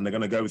forget you and they're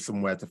going to go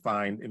somewhere to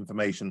find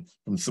information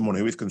from someone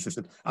who is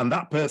consistent. And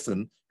that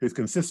person who's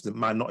consistent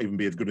might not even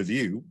be as good as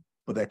you,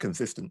 but they're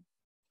consistent.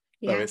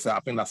 Yeah. So I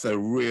think that's a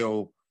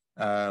real,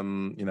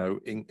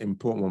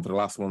 important one for the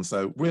last one.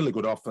 So really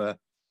good offer,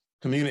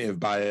 community of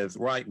buyers,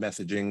 right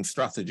messaging,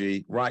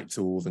 strategy, right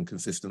tools and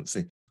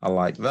consistency. I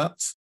like that.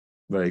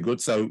 Very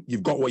good. So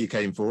you've got what you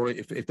came for,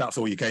 if that's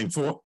all you came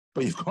for,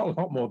 but you've got a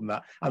lot more than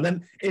that. And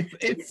then if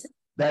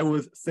there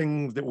was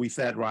things that we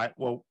said, right,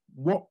 well,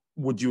 what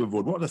would you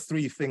avoid? What are the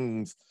 3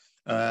 things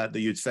that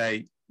you'd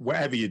say,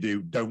 whatever you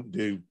do, don't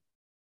do?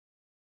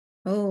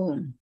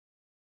 Oh,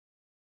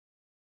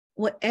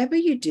 whatever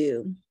you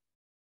do.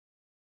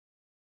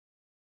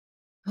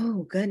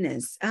 Oh,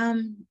 goodness.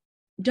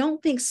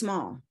 Don't think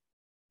small.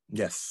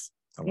 Yes.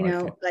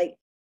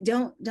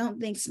 Don't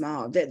think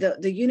small.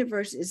 The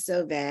universe is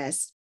so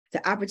vast.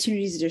 The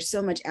opportunities, there's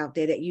so much out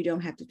there that you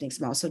don't have to think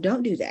small. So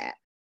don't do that.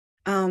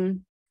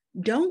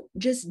 Don't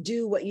just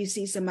do what you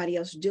see somebody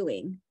else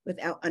doing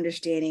without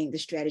understanding the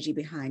strategy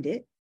behind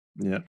it.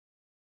 Yeah.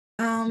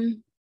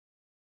 And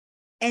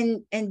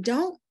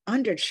don't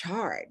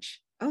undercharge.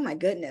 Oh my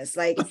goodness.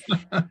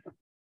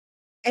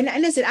 And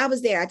listen, I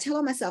was there. I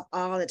tell myself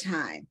all the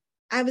time,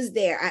 I was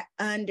there. I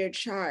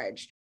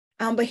undercharged.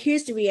 But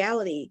here's the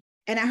reality.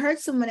 And I heard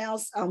someone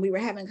else, we were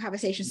having a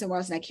conversation somewhere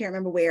else, and I can't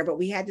remember where, but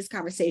we had this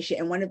conversation.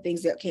 And one of the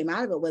things that came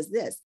out of it was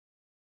this.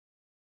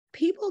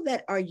 People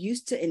that are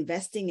used to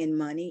investing in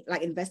money,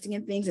 like investing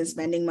in things and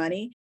spending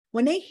money,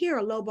 when they hear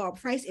a lowball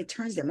price, it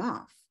turns them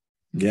off.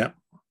 Yeah.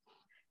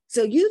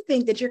 So you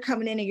think that you're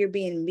coming in and you're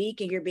being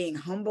meek and you're being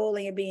humble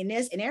and you're being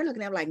this, and they're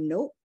looking at it like,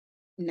 nope,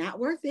 not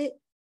worth it.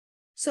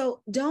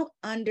 So don't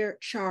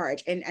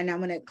undercharge. And I'm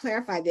going to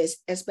clarify this,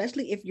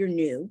 especially if you're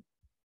new.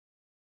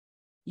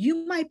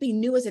 You might be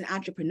new as an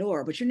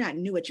entrepreneur, but you're not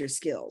new at your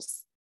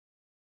skills.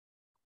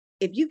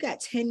 If you've got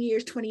 10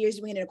 years, 20 years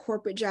doing a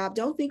corporate job,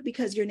 don't think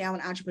because you're now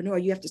an entrepreneur,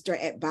 you have to start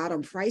at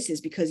bottom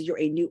prices because you're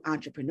a new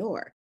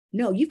entrepreneur.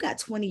 No, you've got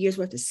 20 years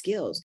worth of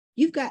skills.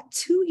 You've got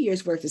 2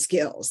 years worth of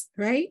skills,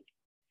 right?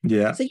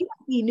 Yeah. So you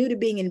might be new to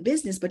being in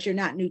business, but you're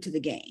not new to the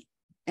game.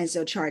 And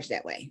so charge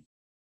that way.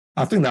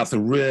 I think that's a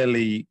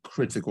really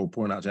critical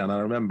point, actually. And I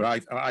remember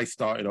I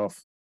started off,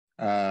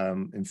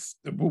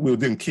 we were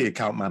doing key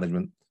account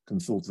management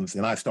consultancy,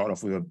 and I started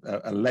off with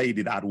a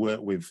lady that I'd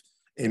worked with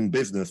in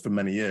business for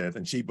many years,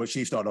 and she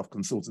started off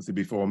consultancy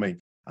before me.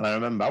 And I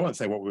remember, I won't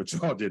say what we were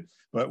charging,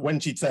 but when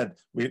she said,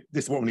 this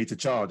is what we need to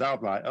charge, I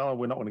was like, oh,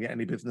 we're not going to get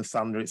any business,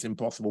 Sandra. It's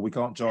impossible. We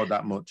can't charge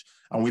that much.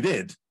 And we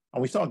did.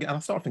 And I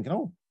started thinking,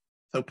 oh,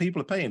 so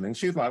people are paying. And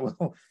she was like,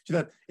 well, she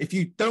said, if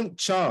you don't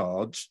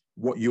charge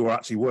what you're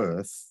actually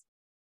worth,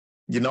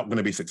 you're not going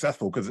to be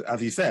successful. Because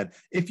as you said,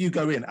 if you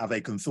go in as a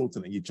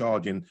consultant and you're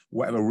charging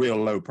whatever real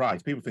low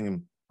price, people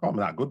thinking, can't be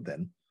that good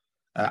then.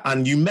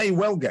 And you may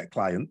well get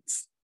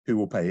clients who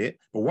will pay it.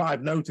 But what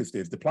I've noticed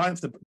is the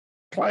clients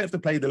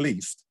that pay the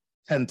least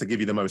tend to give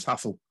you the most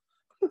hassle.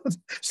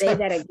 Say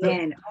that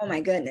again. Oh my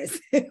goodness.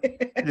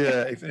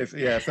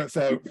 Yeah.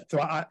 So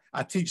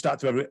I teach that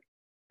to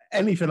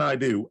anything I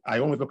do. I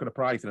always look at the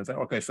price and say,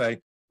 okay, say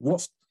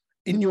what's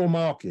in your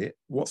market,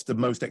 what's the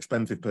most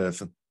expensive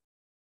person?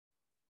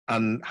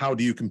 And how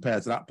do you compare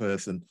to that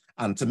person?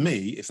 And to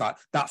me, it's like,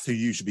 that's who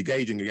you should be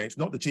gauging against,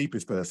 not the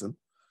cheapest person,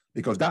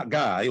 because that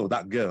guy or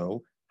that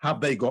girl, have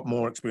they got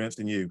more experience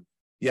than you?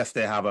 Yes,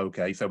 they have.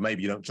 Okay, so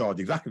maybe you don't charge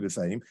exactly the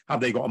same. Have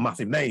they got a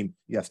massive name?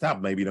 Yes, they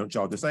have. Maybe you don't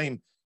charge the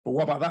same. But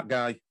what about that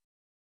guy?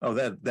 Oh,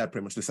 they're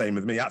pretty much the same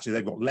as me. Actually,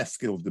 they've got less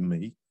skills than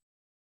me,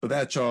 but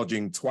they're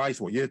charging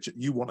twice what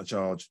you want to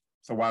charge.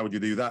 So why would you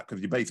do that?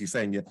 Because you're basically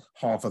saying you're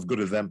half as good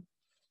as them.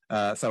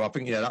 So I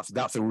think,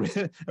 that's a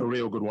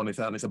real good one.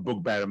 And it's a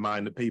bugbear of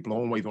mine that people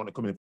always want to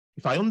come in.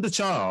 If I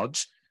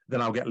undercharge,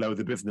 then I'll get loads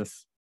of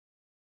business.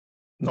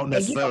 Not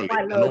necessarily.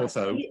 And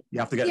also, you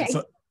have to get...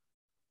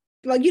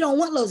 Well, you don't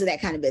want loads of that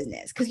kind of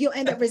business because you'll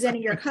end up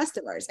resenting your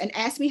customers. And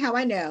ask me how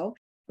I know,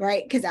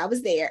 right? Because I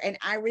was there and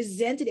I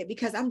resented it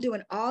because I'm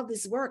doing all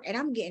this work and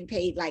I'm getting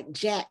paid like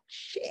jack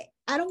shit.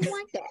 I don't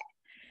want that.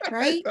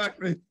 Right?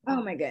 Exactly.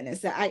 Oh my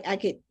goodness. So I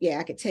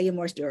could tell you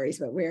more stories,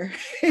 but we're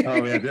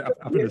Oh yeah,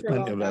 I think there's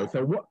plenty of those.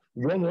 So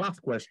one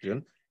last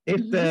question.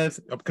 If there's,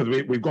 because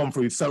we've gone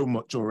through so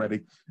much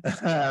already,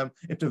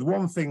 if there's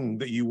one thing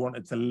that you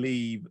wanted to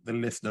leave the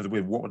listeners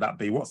with, what would that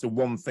be? What's the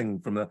one thing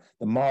from the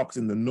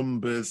marketing, the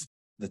numbers,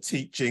 the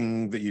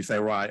teaching that you say,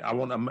 right, I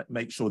want to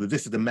make sure that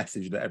this is the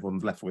message that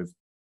everyone's left with?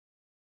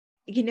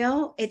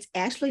 It's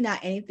actually not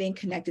anything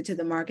connected to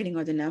the marketing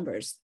or the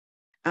numbers.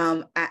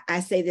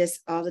 I say this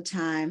all the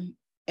time,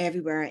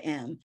 everywhere I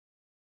am.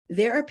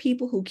 There are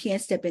people who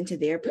can't step into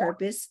their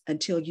purpose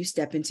until you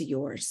step into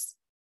yours.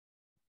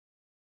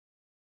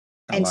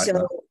 And like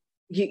so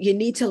you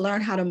need to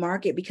learn how to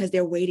market because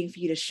they're waiting for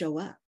you to show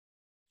up.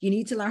 You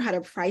need to learn how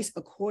to price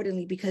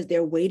accordingly because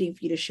they're waiting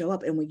for you to show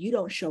up. And when you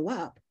don't show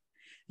up,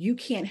 you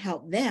can't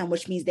help them,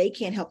 which means they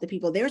can't help the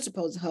people they're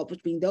supposed to help,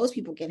 which means those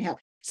people can't help.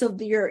 So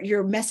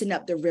you're messing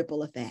up the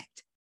ripple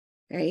effect,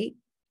 right?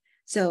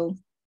 So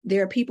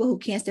there are people who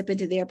can't step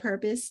into their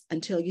purpose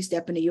until you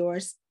step into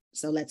yours.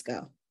 So let's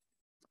go.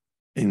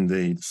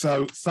 Indeed.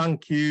 So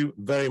thank you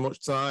very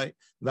much, Ty.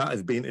 That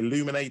has been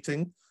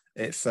illuminating.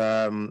 It's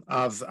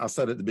as I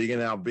said at the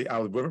beginning, I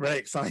was very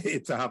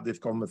excited to have this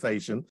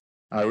conversation.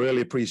 I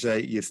really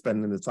appreciate you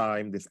spending the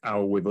time this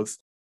hour with us.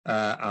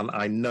 And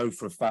I know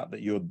for a fact that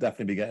you'll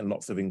definitely be getting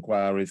lots of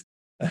inquiries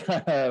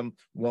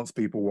once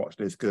people watch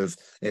this, because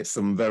it's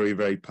some very,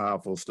 very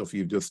powerful stuff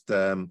you've just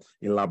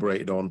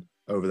elaborated on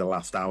over the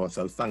last hour.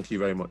 So thank you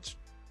very much.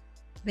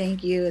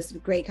 Thank you. It's a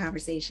great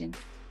conversation.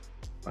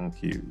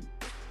 Thank you.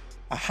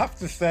 I have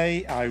to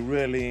say, I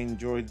really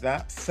enjoyed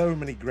that. So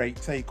many great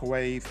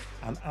takeaways.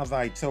 And as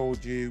I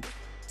told you,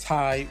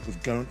 Ty was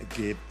going to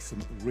give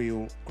some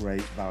real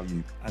great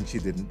value, and she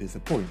didn't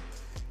disappoint.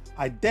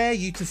 I dare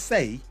you to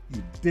say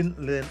you didn't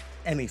learn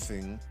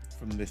anything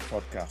from this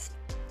podcast,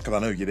 because I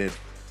know you did.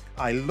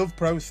 I love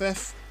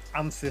process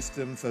and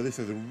systems, so this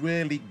is a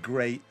really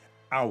great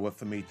hour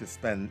for me to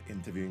spend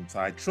interviewing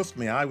Ty. Trust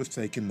me, I was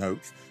taking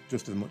notes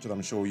just as much as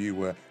I'm sure you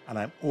were, and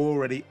I'm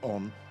already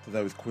on to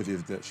those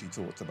quizzes that she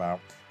talked about.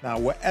 Now,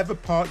 whatever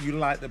part you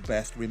like the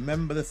best,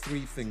 remember the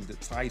 3 things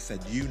that Ty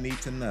said you need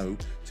to know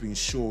to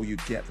ensure you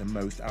get the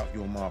most out of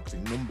your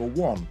marketing. Number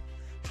 1,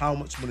 how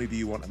much money do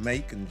you want to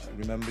make? And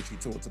remember, she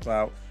talked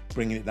about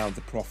bringing it down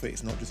to profit.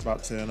 It's not just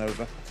about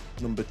turnover.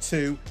 Number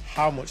 2,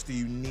 how much do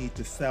you need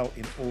to sell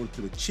in order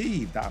to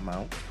achieve that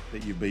amount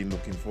that you've been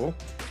looking for?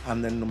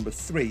 And then number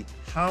 3,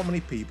 how many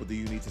people do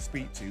you need to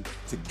speak to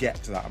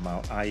get to that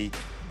amount? I.e.,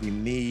 we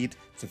need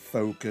to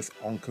focus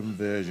on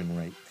conversion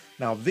rate.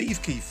 Now, these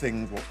key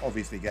things will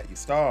obviously get you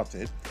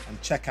started,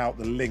 and check out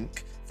the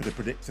link for the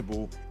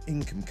predictable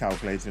income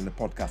calculator in the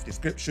podcast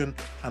description.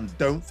 And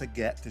don't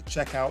forget to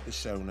check out the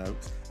show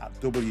notes at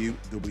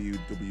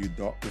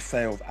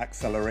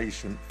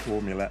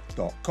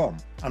www.thesalesaccelerationformula.com.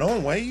 And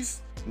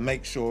always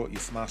make sure you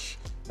smash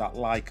that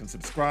like and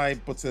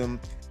subscribe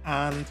button.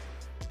 And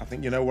I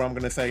think you know what I'm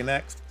going to say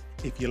next.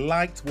 If you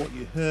liked what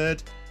you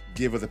heard,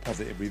 give us a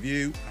positive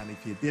review. And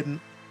if you didn't,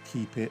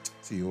 keep it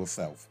to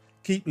yourself.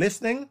 Keep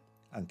listening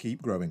and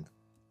keep growing.